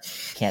who's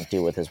can't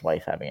deal with his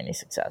wife having any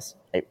success.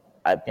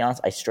 I'll be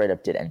honest, I straight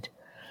up didn't.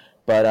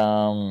 But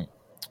and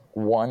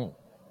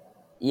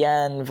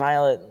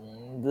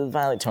the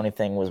Violet Tony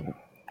thing was,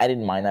 I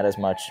didn't mind that as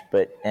much,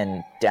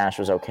 and Dash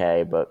was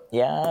okay, but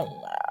yeah,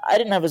 I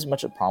didn't have as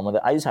much of a problem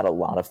with it. I just had a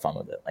lot of fun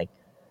with it. Like,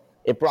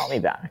 it brought me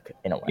back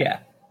in a way. Yeah.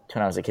 To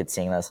when I was a kid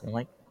seeing this, and I'm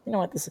like, you know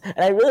what,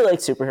 and I really like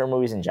superhero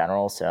movies in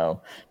general,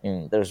 so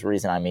there's a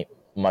reason I'm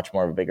much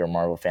more of a bigger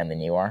Marvel fan than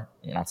you are.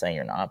 I'm not saying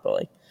you're not, but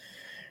like,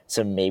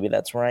 so maybe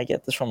that's where I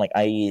get this from. Like,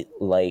 I'd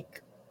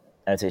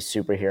say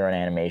superhero and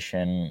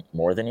animation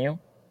more than you.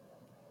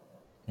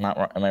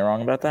 Am I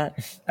wrong about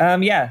that?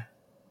 Yeah,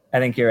 I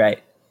think you're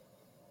right.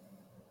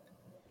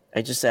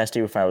 I just asked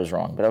you if I was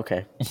wrong, but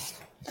okay.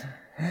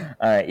 All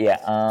right, yeah.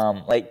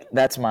 Like,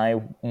 that's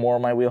more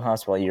my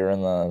wheelhouse, while you're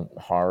in the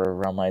horror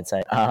realm, I'd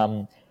say.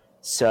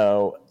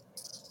 So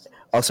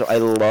also I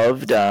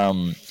loved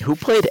who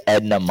played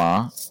Edna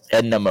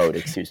Mode,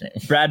 excuse me.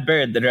 Brad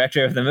Bird, the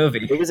director of the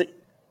movie. It was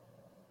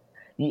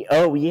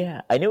oh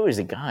yeah, I knew it was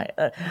a guy.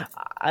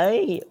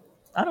 I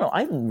don't know.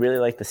 I really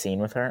like the scene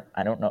with her.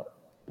 I don't know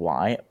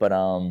why, but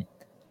all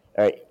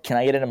right. Can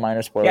I get into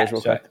minor spoilers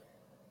real quick?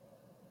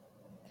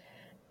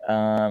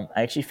 I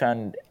actually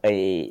found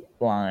a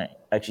line,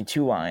 actually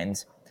 2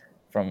 lines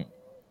from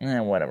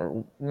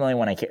whatever. The only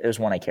one there's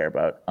one I care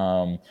about.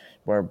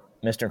 Where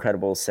Mr.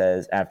 Incredible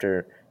says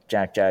after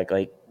Jack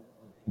like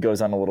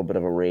goes on a little bit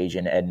of a rage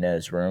in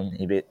Edna's room,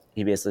 he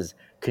basically says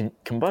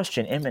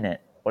combustion imminent.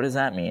 What does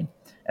that mean?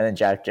 And then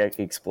Jack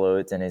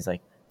explodes, and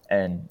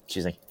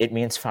she's like, it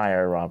means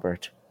fire,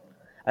 Robert.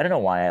 I don't know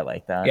why I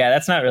like that. Yeah,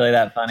 that's not really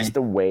that funny. Just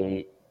the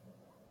way.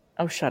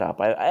 Oh, shut up!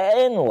 I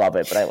didn't love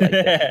it, but I liked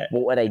it. But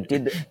what I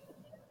did,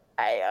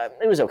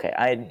 it was okay.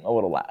 I had a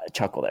little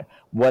chuckle there.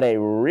 What I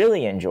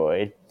really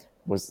enjoyed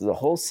was the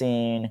whole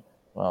scene.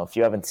 Well, if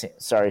you haven't seen,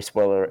 sorry,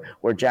 spoiler,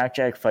 where Jack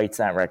fights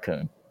that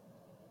raccoon.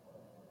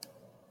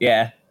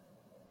 Yeah,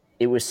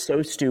 it was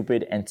so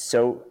stupid and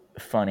so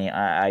funny.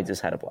 I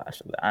just had a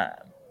blast with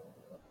that.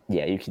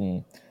 Yeah, you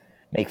can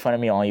make fun of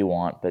me all you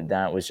want, but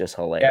that was just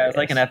hilarious. Yeah, it was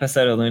like an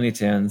episode of Looney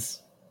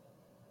Tunes.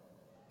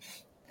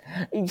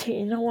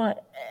 You know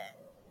what?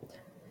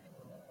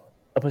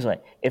 I'll put it this way.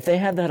 If they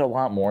had that a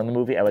lot more in the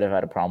movie, I would have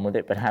had a problem with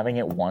it. But having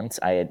it once,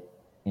 I had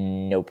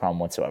no problem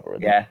whatsoever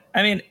with it. Yeah,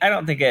 I mean, I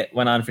don't think it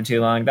went on for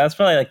too long. That was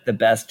probably like the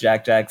best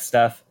Jack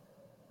stuff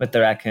with the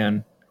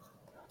raccoon.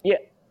 Yeah.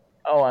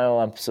 Oh,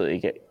 I'll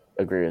absolutely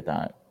agree with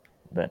that.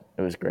 But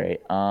it was great.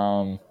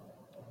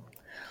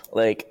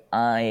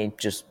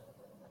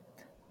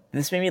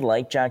 This made me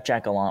like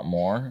Jack a lot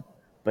more,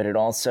 but it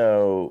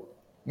also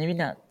maybe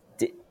not.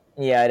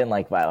 Yeah, I didn't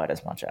like Violet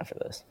as much after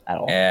this at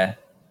all. Yeah.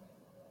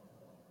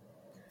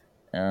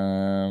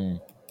 And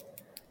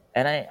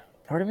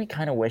part of me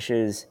kind of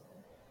wishes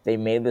they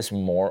made this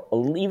more,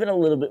 even a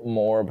little bit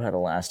more about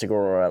Elastigirl,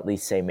 or at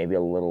least say maybe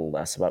a little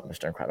less about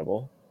Mr.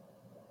 Incredible.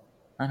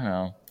 I don't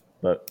know,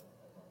 but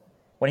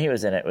when he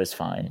was in it, it was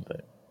fine,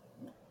 but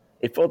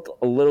it felt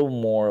a little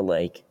more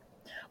like,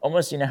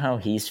 almost, how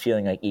he's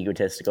feeling like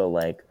egotistical,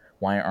 like,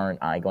 why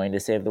aren't I going to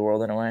save the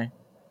world in a way?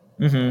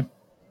 Mm-hmm.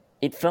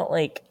 It felt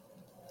like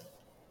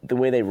the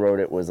way they wrote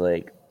it was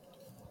like,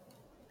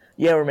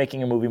 yeah, we're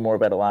making a movie more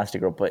about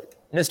Elastigirl, but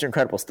Mr.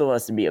 Incredible still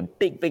has to be a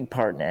big, big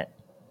part in it.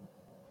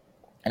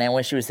 And I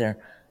wish he was there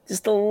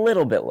just a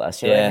little bit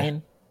less, you know what I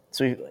mean?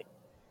 So,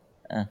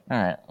 all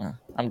right,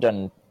 I'm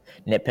done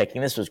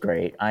nitpicking. This was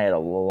great. I had a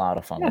lot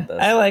of fun with this.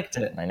 I liked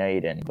it. I know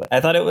you didn't, but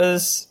I thought it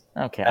was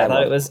okay. I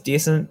thought it was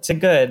decent to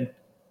good,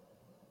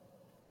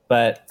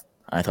 but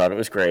I thought it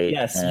was great.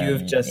 Yes,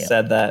 you've just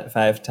said that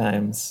 5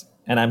 times,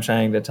 and I'm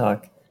trying to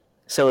talk.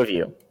 So have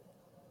you.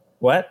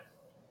 What?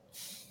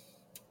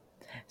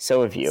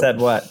 So have you. Said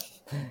what?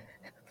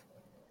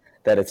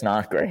 That it's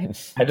not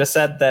great. I just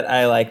said that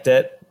I liked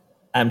it.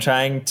 I'm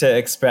trying to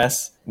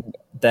express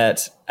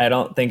that I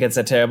don't think it's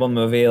a terrible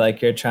movie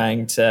like you're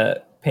trying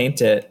to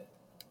paint it.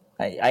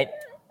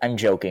 I'm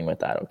joking with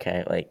that,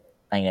 okay? Like,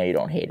 I know you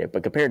don't hate it,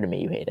 but compared to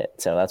me, you hate it.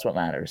 So that's what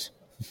matters.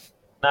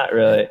 Not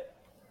really.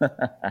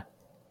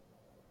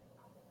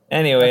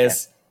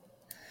 Anyways,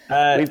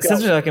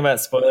 since we're talking about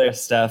spoiler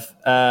stuff,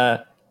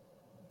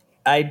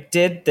 I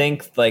did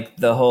think like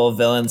the whole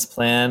villain's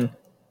plan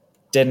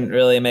didn't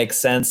really make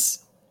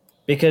sense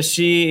because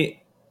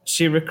she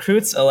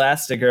recruits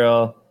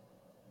Elastigirl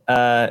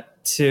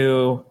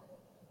to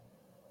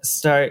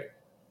start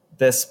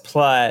this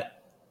plot,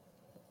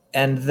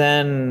 and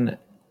then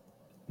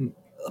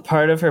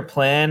part of her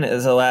plan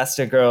is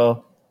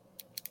Elastigirl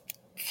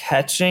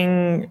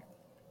catching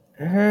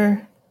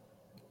her,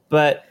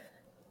 but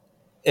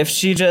if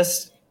she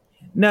just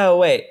no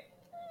wait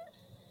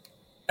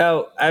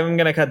oh I'm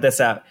gonna cut this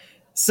out.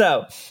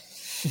 So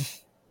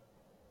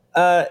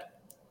the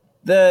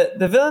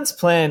villain's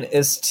plan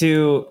is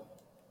to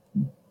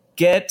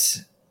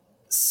get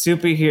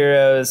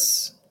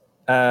superheroes,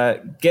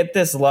 get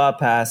this law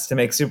passed to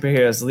make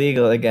superheroes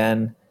legal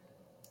again,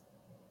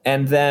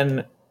 and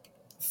then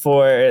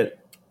for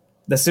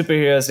the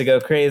superheroes to go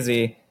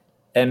crazy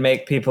and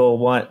make people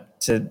want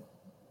to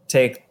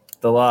take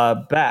the law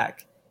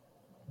back.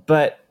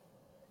 But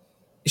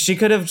she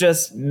could have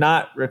just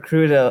not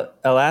recruited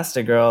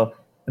Elastigirl,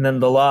 and then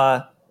the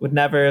law would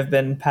never have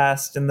been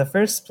passed in the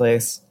first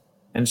place,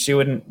 and she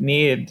wouldn't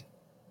need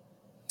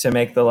to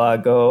make the law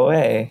go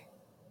away.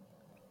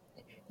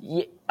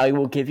 Yeah, I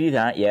will give you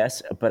that,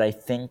 yes, but I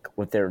think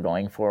what they were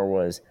going for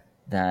was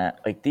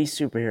that, like, these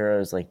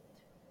superheroes, like,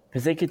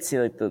 because they could see,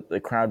 like,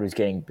 the crowd was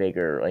getting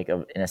bigger, like,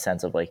 in a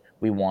sense of, like,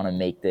 we want to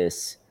make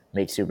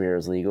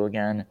superheroes legal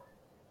again.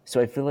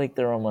 So I feel like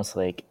they're almost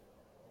like,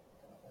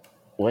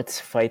 let's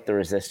fight the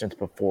resistance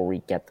before we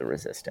get the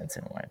resistance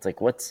in a way. It's like,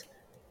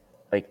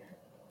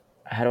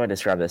 how do I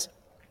describe this?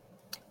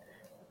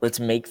 Let's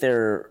make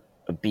there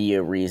be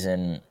a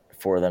reason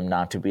for them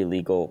not to be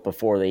legal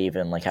before they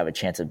even, like, have a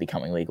chance of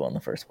becoming legal in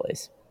the first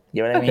place.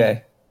 You know what I mean?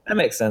 Okay, that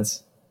makes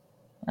sense.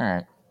 All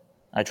right.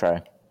 I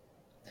try.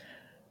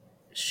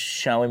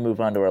 Shall we move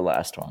on to our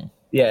last one?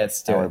 Yeah, it's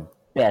still our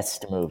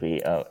best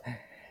movie. Oh,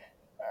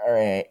 all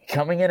right.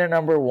 Coming in at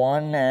number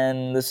 1,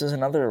 and this is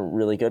another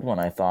really good one,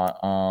 I thought,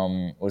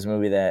 was a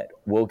movie that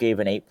Will gave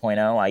an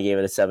 8.0. I gave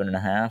it a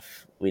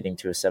 7.5, leading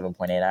to a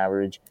 7.8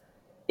 average.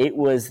 It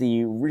was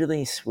the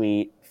really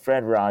sweet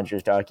Fred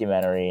Rogers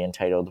documentary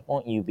entitled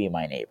Won't You Be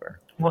My Neighbor?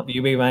 Won't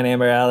you be my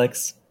neighbor,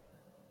 Alex?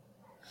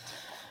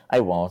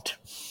 I won't.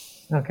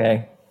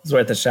 Okay. It's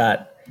worth a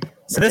shot.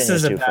 So this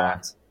is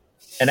about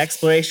an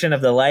exploration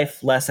of the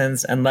life,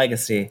 lessons, and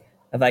legacy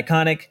of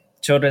iconic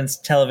children's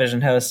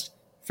television host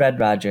Fred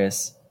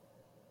Rogers.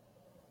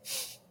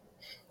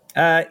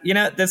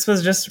 This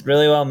was just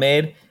really well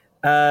made.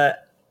 I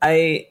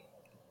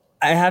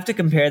have to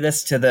compare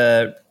this to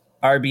the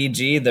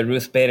RBG, the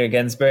Ruth Bader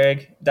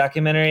Ginsburg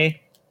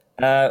documentary,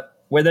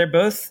 where they're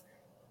both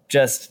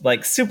just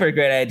like super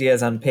great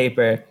ideas on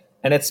paper,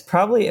 and it's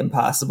probably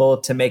impossible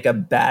to make a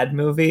bad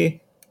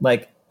movie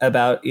like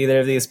about either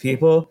of these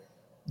people.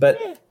 But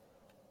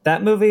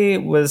that movie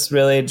was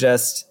really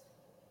just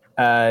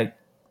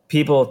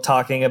people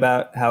talking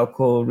about how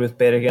cool Ruth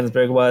Bader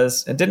Ginsburg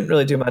was. It didn't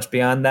really do much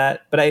beyond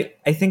that. But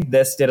I think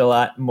this did a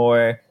lot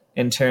more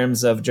in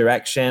terms of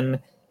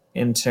direction,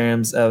 in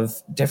terms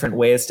of different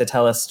ways to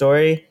tell a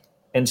story,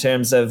 in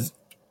terms of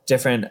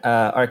different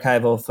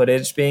archival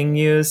footage being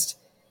used.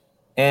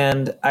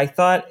 And I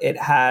thought it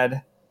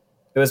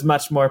was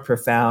much more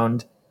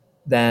profound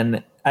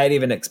than I had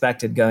even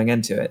expected going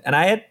into it. And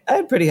I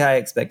had pretty high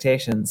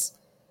expectations.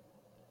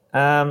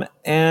 The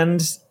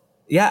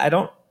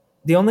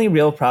only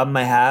real problem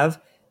I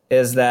have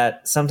is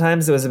that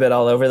sometimes it was a bit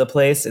all over the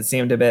place. It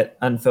seemed a bit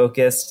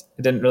unfocused.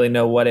 It didn't really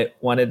know what it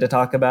wanted to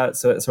talk about.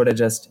 So it sort of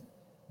just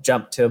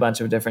jumped to a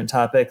bunch of different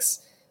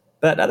topics.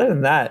 But other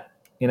than that,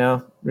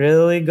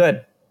 really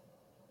good.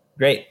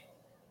 Great.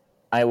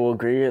 I will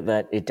agree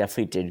that it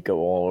definitely did go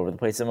all over the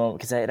place at the moment,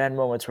 because I had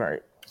moments where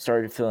I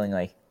started feeling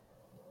like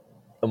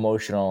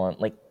emotional and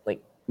like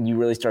you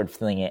really started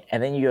feeling it,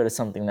 and then you go to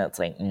something that's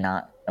like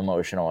not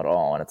emotional at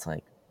all, and it's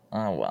like,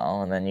 oh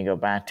well, and then you go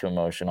back to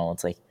emotional.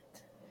 It's like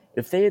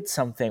if they had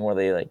something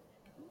where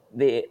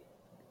they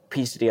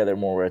piece it together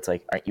more, where it's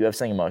like, all right, you have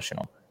something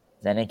emotional,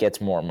 then it gets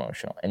more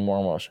emotional and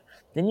more emotional,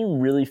 then you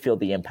really feel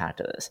the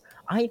impact of this.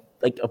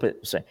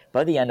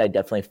 By the end I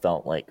definitely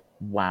felt like,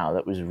 wow,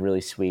 that was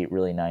really sweet,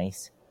 really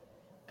nice,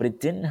 but it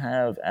didn't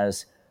have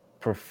as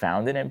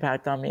profound an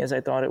impact on me as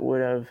I thought it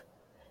would have.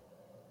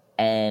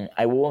 And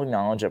I will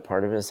acknowledge that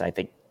part of this, I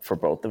think, for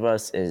both of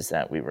us, is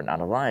that we were not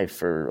alive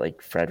for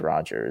like Fred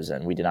Rogers,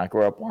 and we did not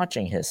grow up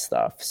watching his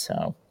stuff,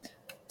 so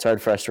it's hard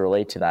for us to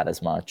relate to that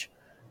as much.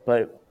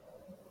 But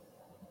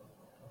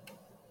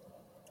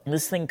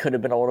this thing could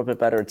have been a little bit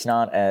better. It's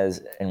not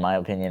as, in my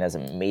opinion, as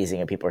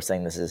amazing, and people are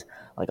saying this is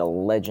like a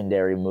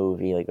legendary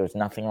movie, like there's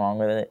nothing wrong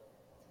with it.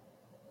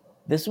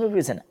 This movie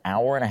is an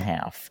hour and a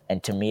half,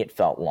 and to me it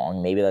felt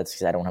long. Maybe that's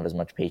because I don't have as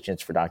much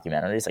patience for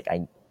documentaries. Like,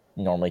 I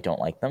normally don't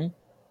like them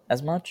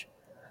as much,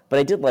 but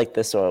I did like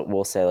this, so I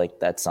will say like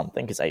that's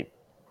something, because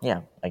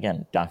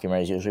again,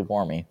 documentaries usually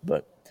bore me,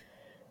 but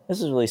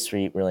this is really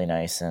sweet, really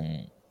nice,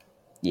 and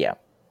yeah.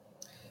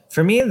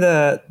 For me,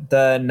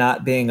 the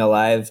not being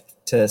alive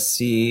to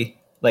see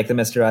like the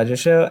Mr.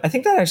 Rogers Show, I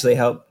think that actually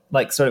helped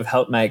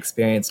my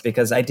experience,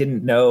 because I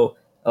didn't know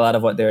a lot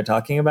of what they were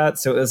talking about,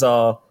 so it was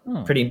all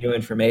pretty new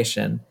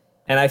information.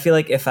 And I feel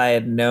like if I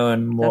had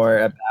known more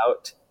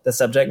about the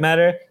subject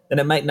matter, then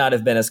it might not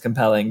have been as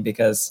compelling,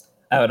 because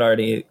I would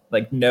already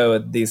like know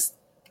these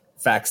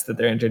facts that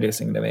they're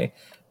introducing to me.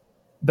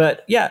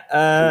 But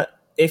yeah,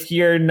 if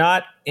you're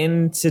not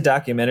into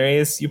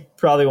documentaries, you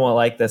probably won't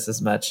like this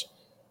as much.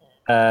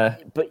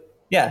 But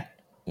Yeah.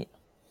 you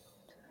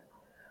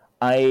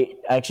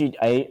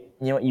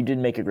know what, you did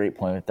make a great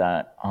point with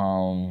that.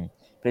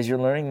 Because you're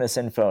learning this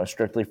info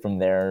strictly from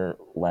their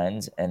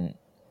lens, and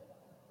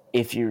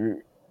if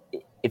you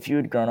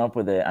had grown up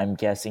with it, I'm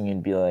guessing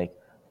you'd be like,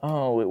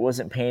 oh, it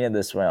wasn't painted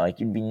this way. Like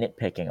you'd be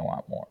nitpicking a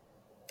lot more.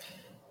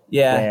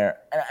 Yeah. Where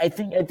and I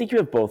think you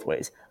have both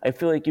ways. I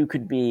feel like you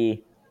could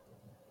be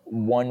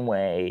one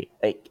way,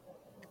 like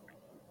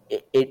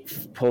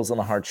it pulls on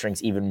the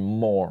heartstrings even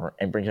more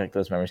and brings back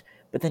those memories.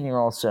 But then you're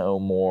also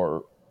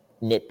more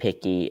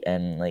nitpicky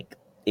and like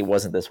it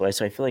wasn't this way.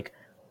 So I feel like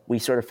we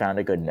sort of found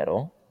a good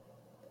middle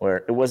where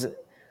it wasn't.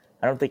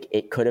 I don't think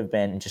it could have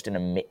been just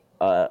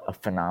a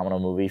phenomenal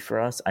movie for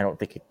us. I don't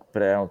think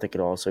it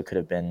also could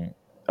have been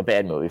a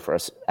bad movie for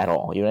us at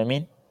all. You know what I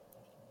mean?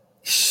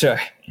 Sure.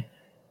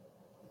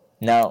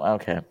 No,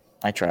 okay,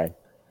 I tried.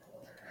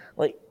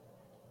 Like,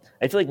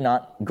 I feel like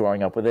not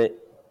growing up with it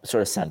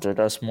sort of centered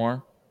us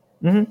more.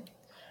 Mm-hmm.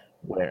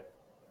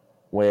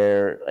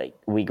 Where like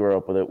we grew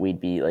up with it, we'd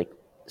be like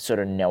sort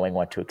of knowing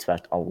what to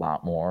expect a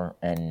lot more,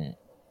 and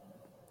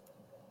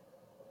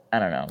I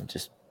don't know,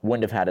 just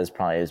wouldn't have had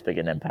probably as big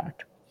an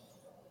impact.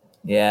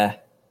 Yeah.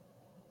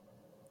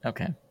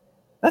 Okay,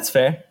 that's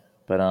fair.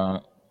 But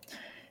all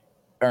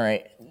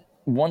right.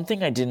 One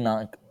thing I did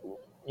not,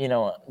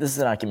 this is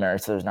a documentary,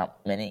 so there's not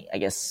many, I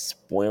guess,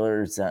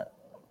 spoilers.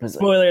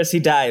 Spoilers, he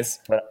dies.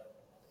 But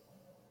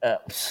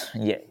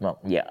yeah,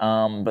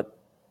 but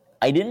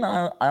I didn't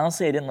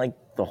like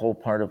the whole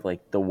part of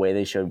like the way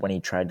they showed when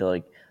he tried to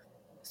like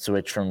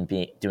switch from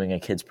doing a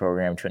kids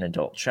program to an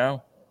adult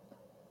show.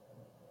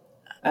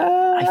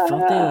 I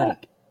felt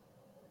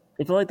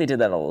like they did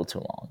that a little too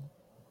long,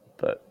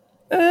 but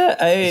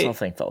this whole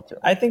thing felt too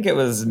long. I think it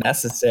was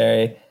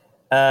necessary.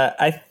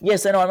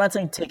 Yes, I know. I'm not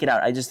saying take it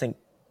out. I just think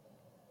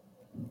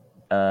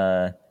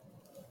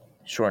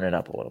shorten it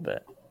up a little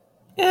bit.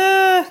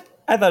 Yeah,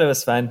 I thought it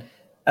was fun.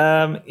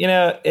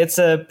 It's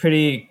a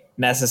pretty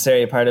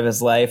necessary part of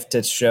his life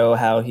to show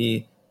how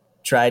he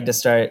tried to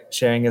start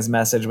sharing his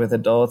message with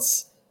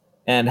adults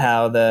and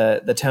how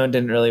the tone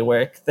didn't really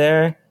work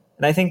there.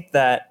 And I think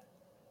that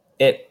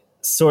it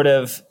sort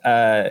of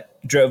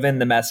drove in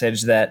the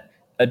message that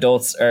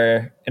adults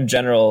are, in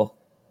general,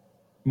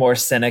 more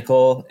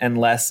cynical and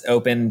less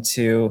open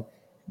to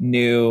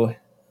new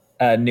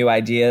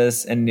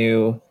ideas and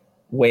new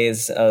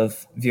ways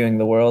of viewing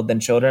the world than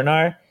children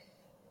are.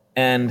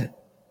 And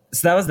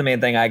so that was the main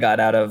thing I got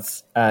out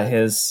of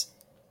his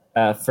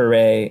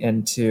foray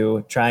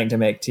into trying to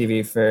make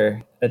TV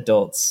for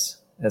adults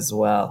as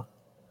well.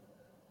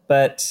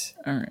 But,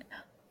 all right.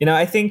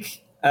 I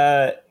think,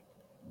 I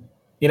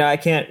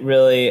can't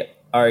really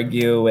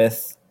argue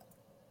with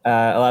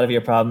a lot of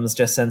your problems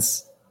just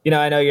since,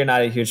 I know you're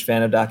not a huge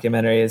fan of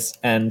documentaries,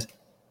 and,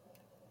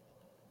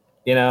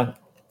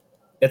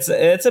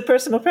 it's a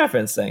personal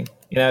preference thing.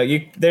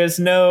 There's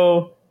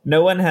no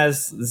one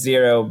has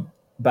zero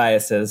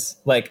biases.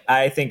 Like,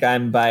 I think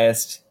I'm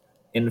biased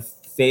in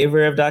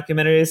favor of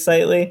documentaries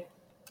slightly.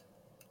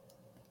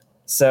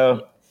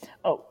 So,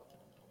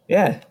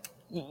 yeah,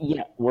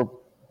 we're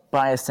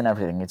biased in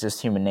everything. It's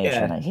just human nature,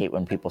 Yeah. and I hate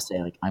when people say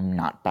like I'm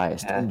not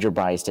biased. You're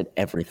biased at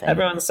everything.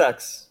 everyone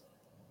sucks.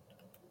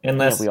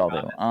 Unless we all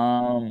do.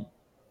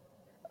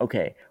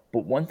 Okay,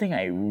 but one thing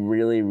I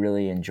really,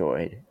 really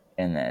enjoyed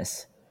in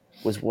this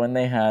was when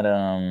they had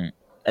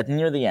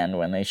near the end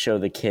when they show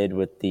the kid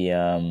with the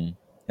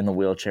in the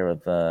wheelchair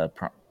with the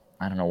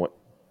I don't know what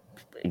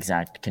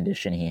exact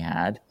condition he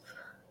had,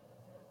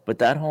 but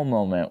that whole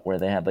moment where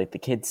they had like the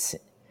kids,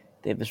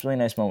 they have this really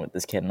nice moment with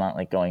this kid. I'm not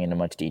like going into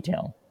much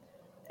detail,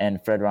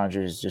 and Fred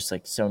Rogers is just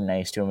like so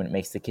nice to him, and it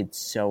makes the kid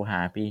so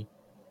happy.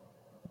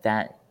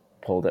 That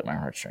pulled at my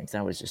heartstrings.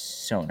 That was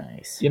just so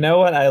nice. You know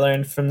what I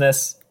learned from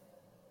this?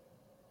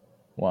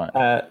 What?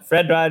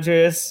 Fred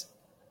Rogers,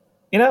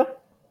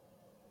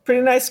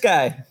 pretty nice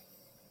guy.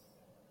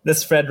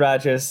 This Fred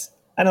Rogers.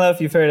 I don't know if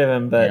you've heard of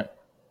him, but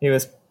he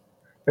was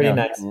pretty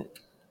nice.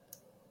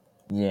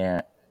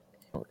 Yeah,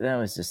 that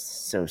was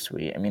just so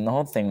sweet. I mean, the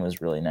whole thing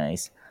was really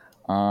nice.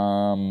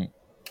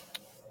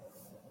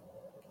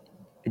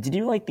 Did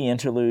you like the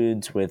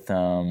interludes with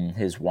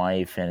his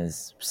wife and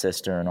his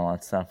sister and all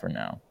that stuff, or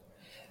no?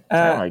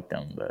 I like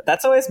them, but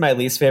that's always my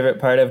least favorite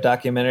part of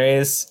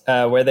documentaries,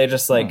 where they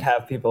just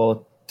have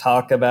people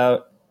talk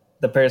about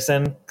the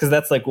person, because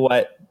that's like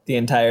what the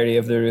entirety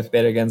of the Ruth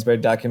Bader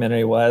Ginsburg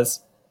documentary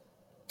was.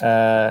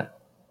 So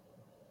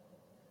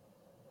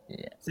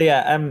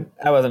yeah,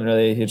 I wasn't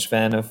really a huge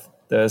fan of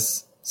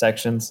those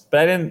sections,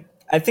 but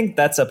I think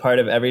that's a part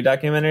of every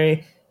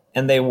documentary,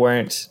 and they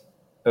weren't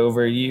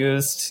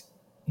overused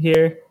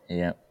here.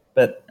 Yeah.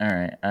 But all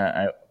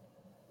right,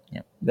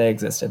 they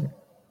existed.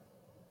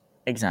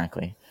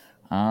 Exactly.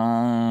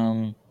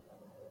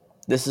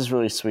 This is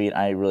really sweet.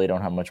 I really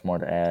don't have much more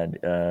to add.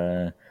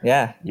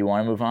 You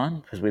want to move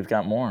on? Because we've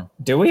got more.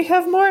 Do we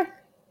have more?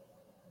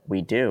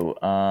 We do.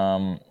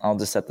 I'll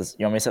just set this.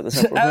 You want me to set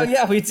this up? Oh,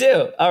 yeah, we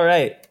do. All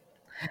right.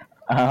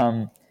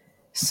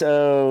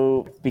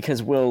 So,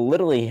 because Will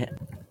literally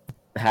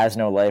has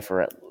no life,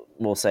 or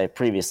we'll say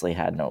previously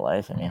had no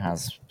life. I mean,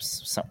 has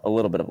a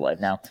little bit of life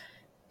now.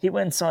 He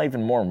went and saw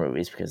even more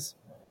movies because,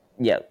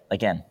 yeah,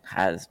 again,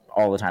 has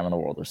all the time in the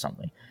world or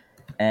something.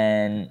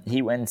 And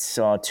he went and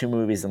saw 2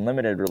 movies in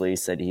limited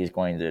release that he's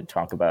going to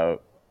talk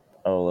about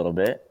a little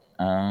bit.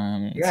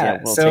 We'll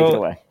take it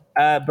away.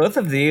 Both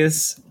of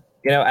these,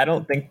 I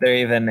don't think they're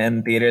even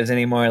in theaters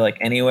anymore, like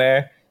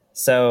anywhere.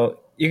 So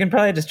you can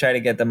probably just try to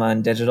get them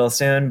on digital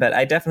soon, but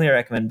I definitely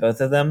recommend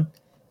both of them.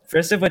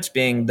 First of which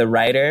being The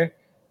Writer.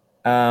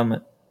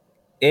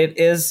 It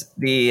is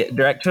the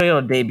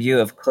directorial debut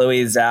of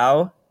Chloe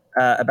Zhao,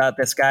 about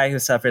this guy who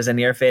suffers a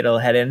near fatal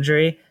head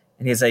injury,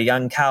 and he's a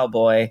young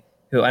cowboy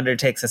who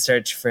undertakes a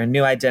search for a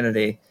new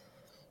identity.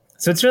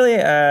 So it's really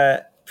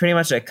pretty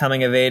much a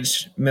coming of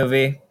age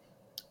movie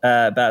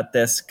about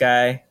this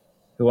guy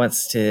who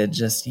wants to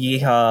just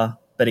yeehaw,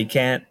 but he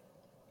can't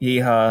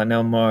yeehaw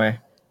no more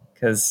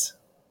because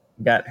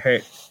he got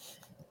hurt.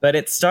 But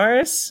it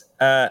stars,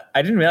 I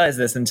didn't realize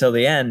this until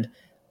the end,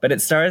 but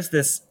it stars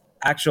this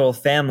actual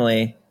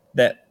family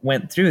that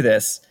went through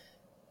this.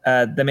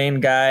 The main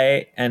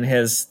guy and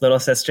his little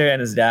sister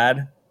and his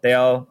dad, they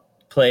all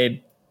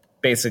played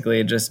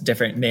basically just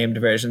different named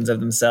versions of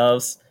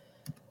themselves.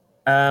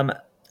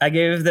 I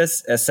gave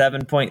this a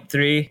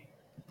 7.3.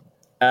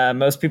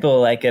 Most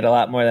people like it a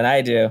lot more than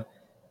I do.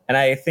 And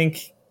I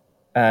think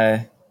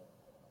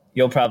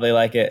you'll probably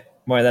like it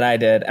more than I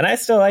did. And I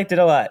still liked it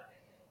a lot.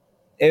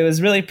 It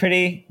was really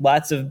pretty.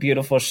 Lots of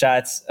beautiful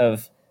shots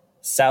of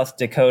South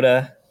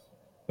Dakota,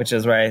 which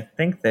is where I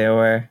think they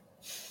were.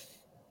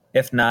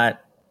 If not,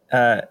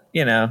 that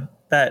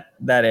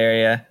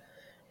area.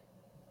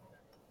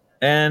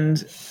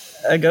 And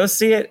go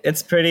see it.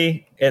 It's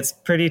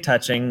pretty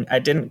touching. I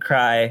didn't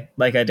cry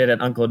like I did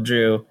at Uncle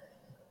Drew,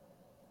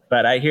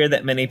 but I hear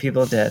that many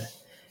people did.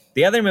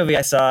 The other movie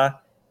I saw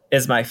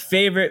is my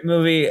favorite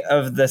movie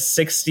of the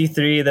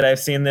 63 that I've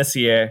seen this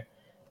year,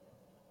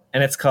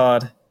 and it's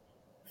called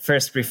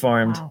First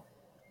Reformed. Wow.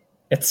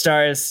 It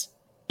stars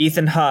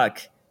Ethan Hawke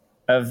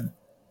of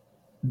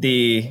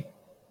the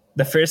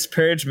first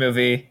Purge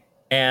movie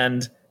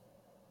and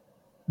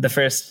the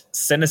first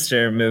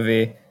Sinister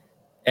movie,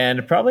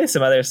 and probably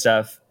some other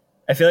stuff.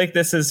 I feel like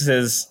this is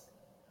his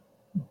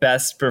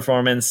best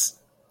performance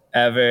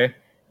ever,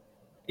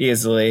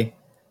 easily.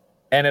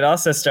 And it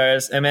also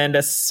stars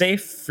Amanda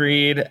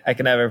Seyfried. I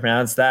can never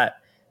pronounce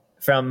that.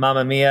 From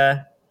Mamma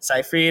Mia.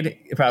 Seyfried?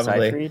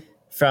 Probably. Seyfried?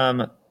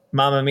 From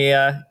Mamma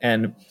Mia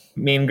and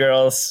Mean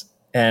Girls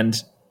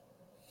and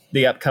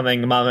the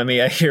upcoming Mamma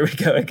Mia, Here We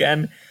Go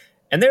Again.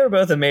 And they were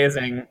both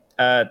amazing.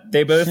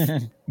 They both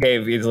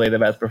gave easily the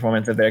best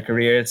performance of their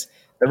careers.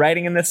 The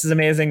writing in this is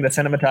amazing. The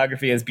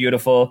cinematography is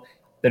beautiful.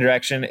 The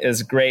direction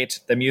is great.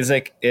 The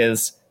music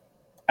is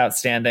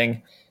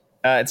outstanding.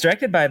 It's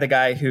directed by the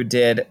guy who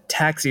did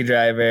Taxi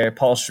Driver,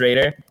 Paul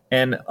Schrader,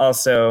 and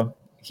also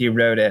he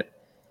wrote it.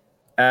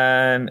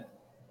 And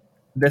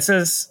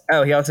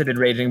he also did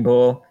Raging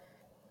Bull,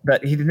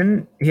 but he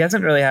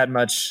hasn't really had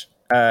much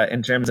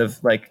in terms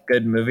of like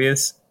good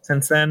movies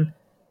since then.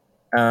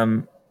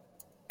 I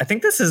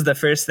think this is the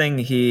first thing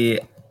he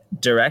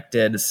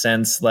directed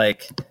since he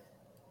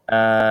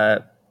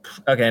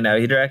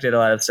directed a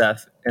lot of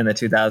stuff in the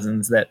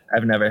 2000s that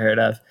I've never heard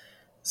of.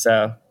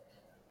 So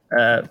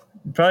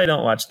probably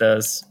don't watch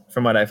those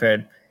from what I've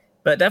heard,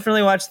 but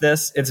definitely watch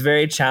this. It's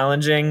very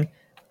challenging.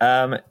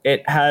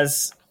 It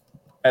has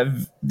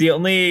the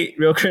only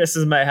real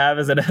criticism I have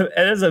is that it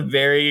has a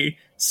very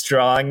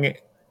strong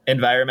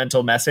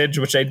environmental message,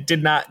 which I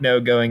did not know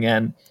going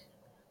in.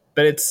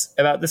 But it's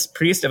about this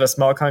priest of a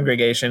small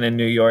congregation in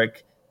New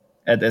York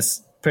at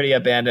this pretty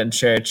abandoned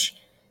church.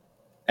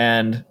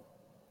 And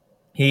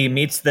he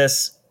meets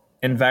this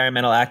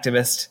environmental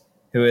activist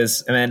who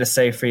is Amanda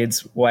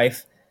Seyfried's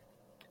wife.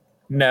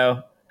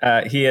 No,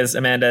 he is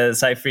Amanda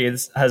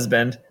Seyfried's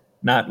husband,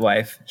 not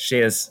wife. She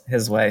is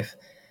his wife.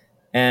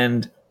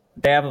 And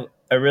they have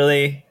a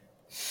really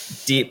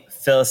deep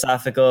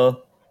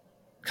philosophical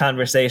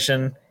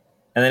conversation.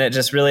 And then it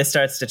just really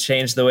starts to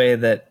change the way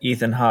that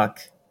Ethan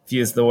Hawke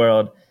views the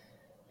world.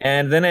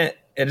 And then it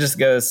just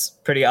goes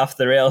pretty off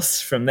the rails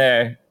from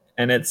there.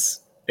 And it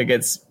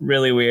gets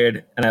really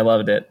weird, and I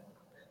loved it.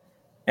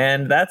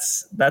 And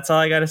that's all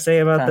I got to say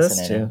about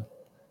this too.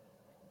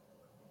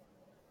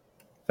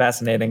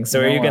 Fascinating.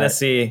 So are you going to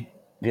see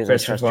because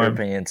First I trust Reformed?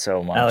 Your opinion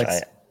so much.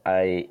 Alex?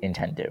 I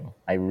intend to.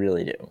 I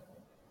really do.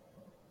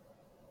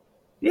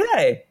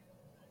 Yay.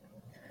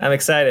 I'm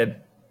excited.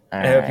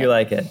 I hope you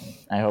like it.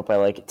 I hope I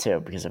like it too,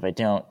 because if I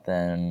don't,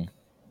 then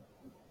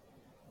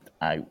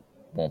I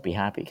won't be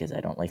happy because I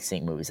don't like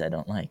seeing movies I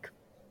don't like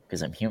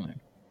because I'm human.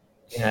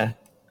 Yeah.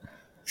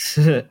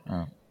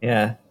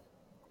 Yeah.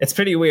 It's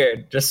pretty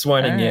weird. Just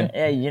warning you.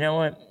 Yeah, you know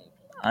what?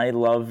 I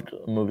loved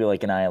a movie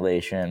like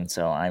Annihilation,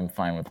 so I'm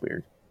fine with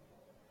weird.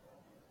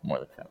 More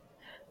than that.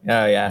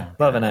 Oh, yeah.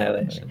 Love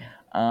Annihilation.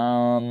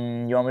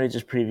 You want me to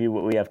just preview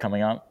what we have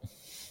coming up?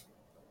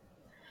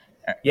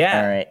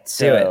 Yeah. All right.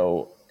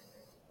 So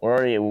we're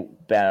already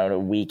about a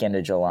week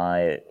into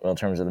July in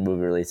terms of the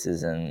movie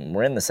releases, and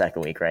we're in the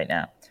second week right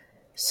now.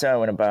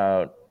 So in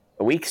about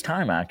a week's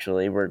time,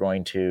 actually, we're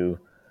going to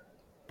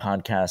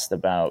podcast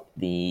about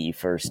the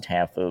first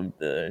half of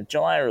the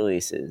July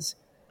releases.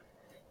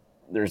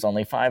 There's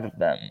only 5 of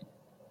them.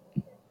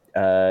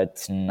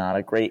 It's not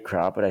a great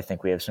crop, but I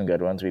think we have some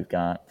good ones. We've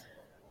got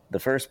The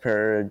First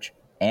Purge,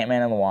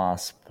 Ant-Man and the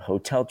Wasp,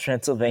 Hotel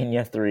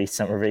Transylvania 3,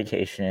 Summer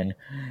Vacation,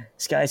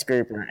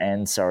 Skyscraper,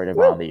 and Sorry to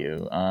Bother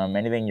You.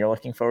 Anything you're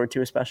looking forward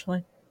to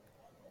especially?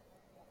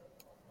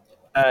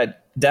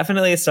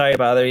 Definitely Sorry to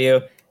Bother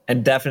You,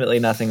 and definitely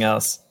nothing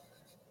else.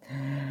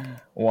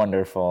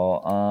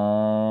 Wonderful.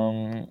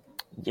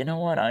 You know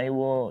what? I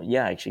will.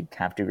 Yeah, I actually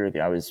have to agree with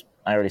you.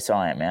 I already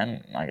saw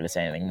Ant-Man. I'm not going to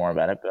say anything more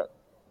about it, but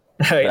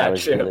I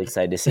was true. really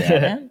excited to see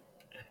Ant-Man.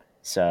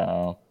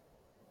 So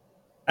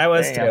I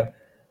was too.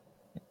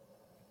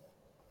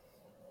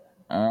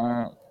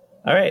 All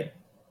right.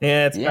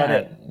 Yeah, that's about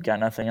it. Got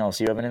nothing else.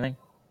 You have anything?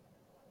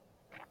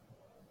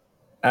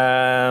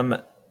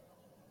 I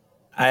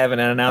have an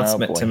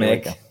announcement to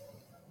make.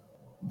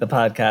 The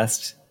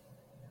podcast.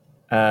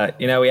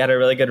 We had a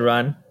really good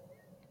run,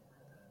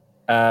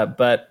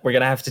 but we're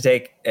gonna have to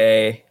take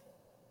a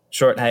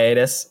short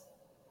hiatus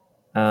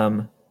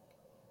of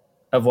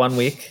 1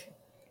 week,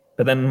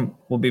 but then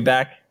we'll be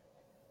back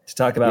to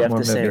talk about more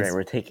movies. Right,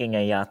 we're taking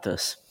a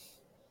hiatus.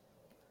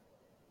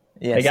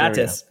 Yeah,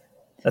 hiatus.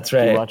 That's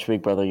right. If you watch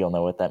Big Brother, you'll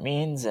know what that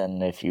means,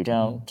 and if you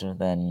don't,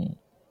 then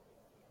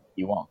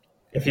you won't.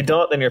 If you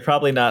don't, then you're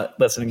probably not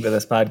listening to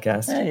this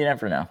podcast. You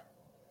never know.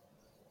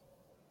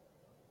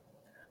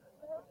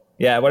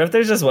 Yeah, what if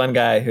there's just one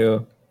guy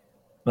who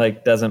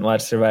doesn't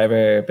watch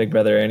Survivor or Big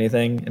Brother or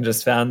anything and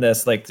just found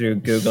this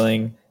through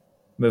Googling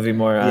movie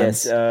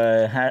morons? Yes,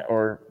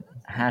 or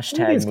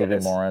hashtag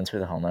movie morons, who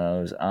the hell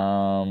knows.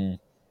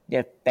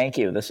 Yeah, thank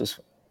you. This was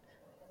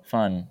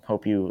fun.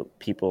 Hope you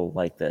people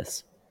like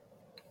this.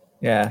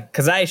 Yeah,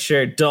 because I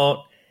sure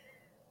don't.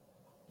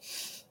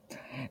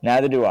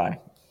 Neither do I.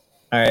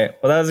 All right.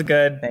 Well, that was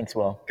good. Thanks,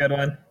 Will. Good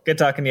one. Good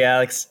talking to you,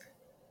 Alex.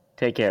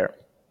 Take care.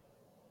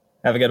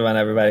 Have a good one,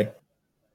 everybody.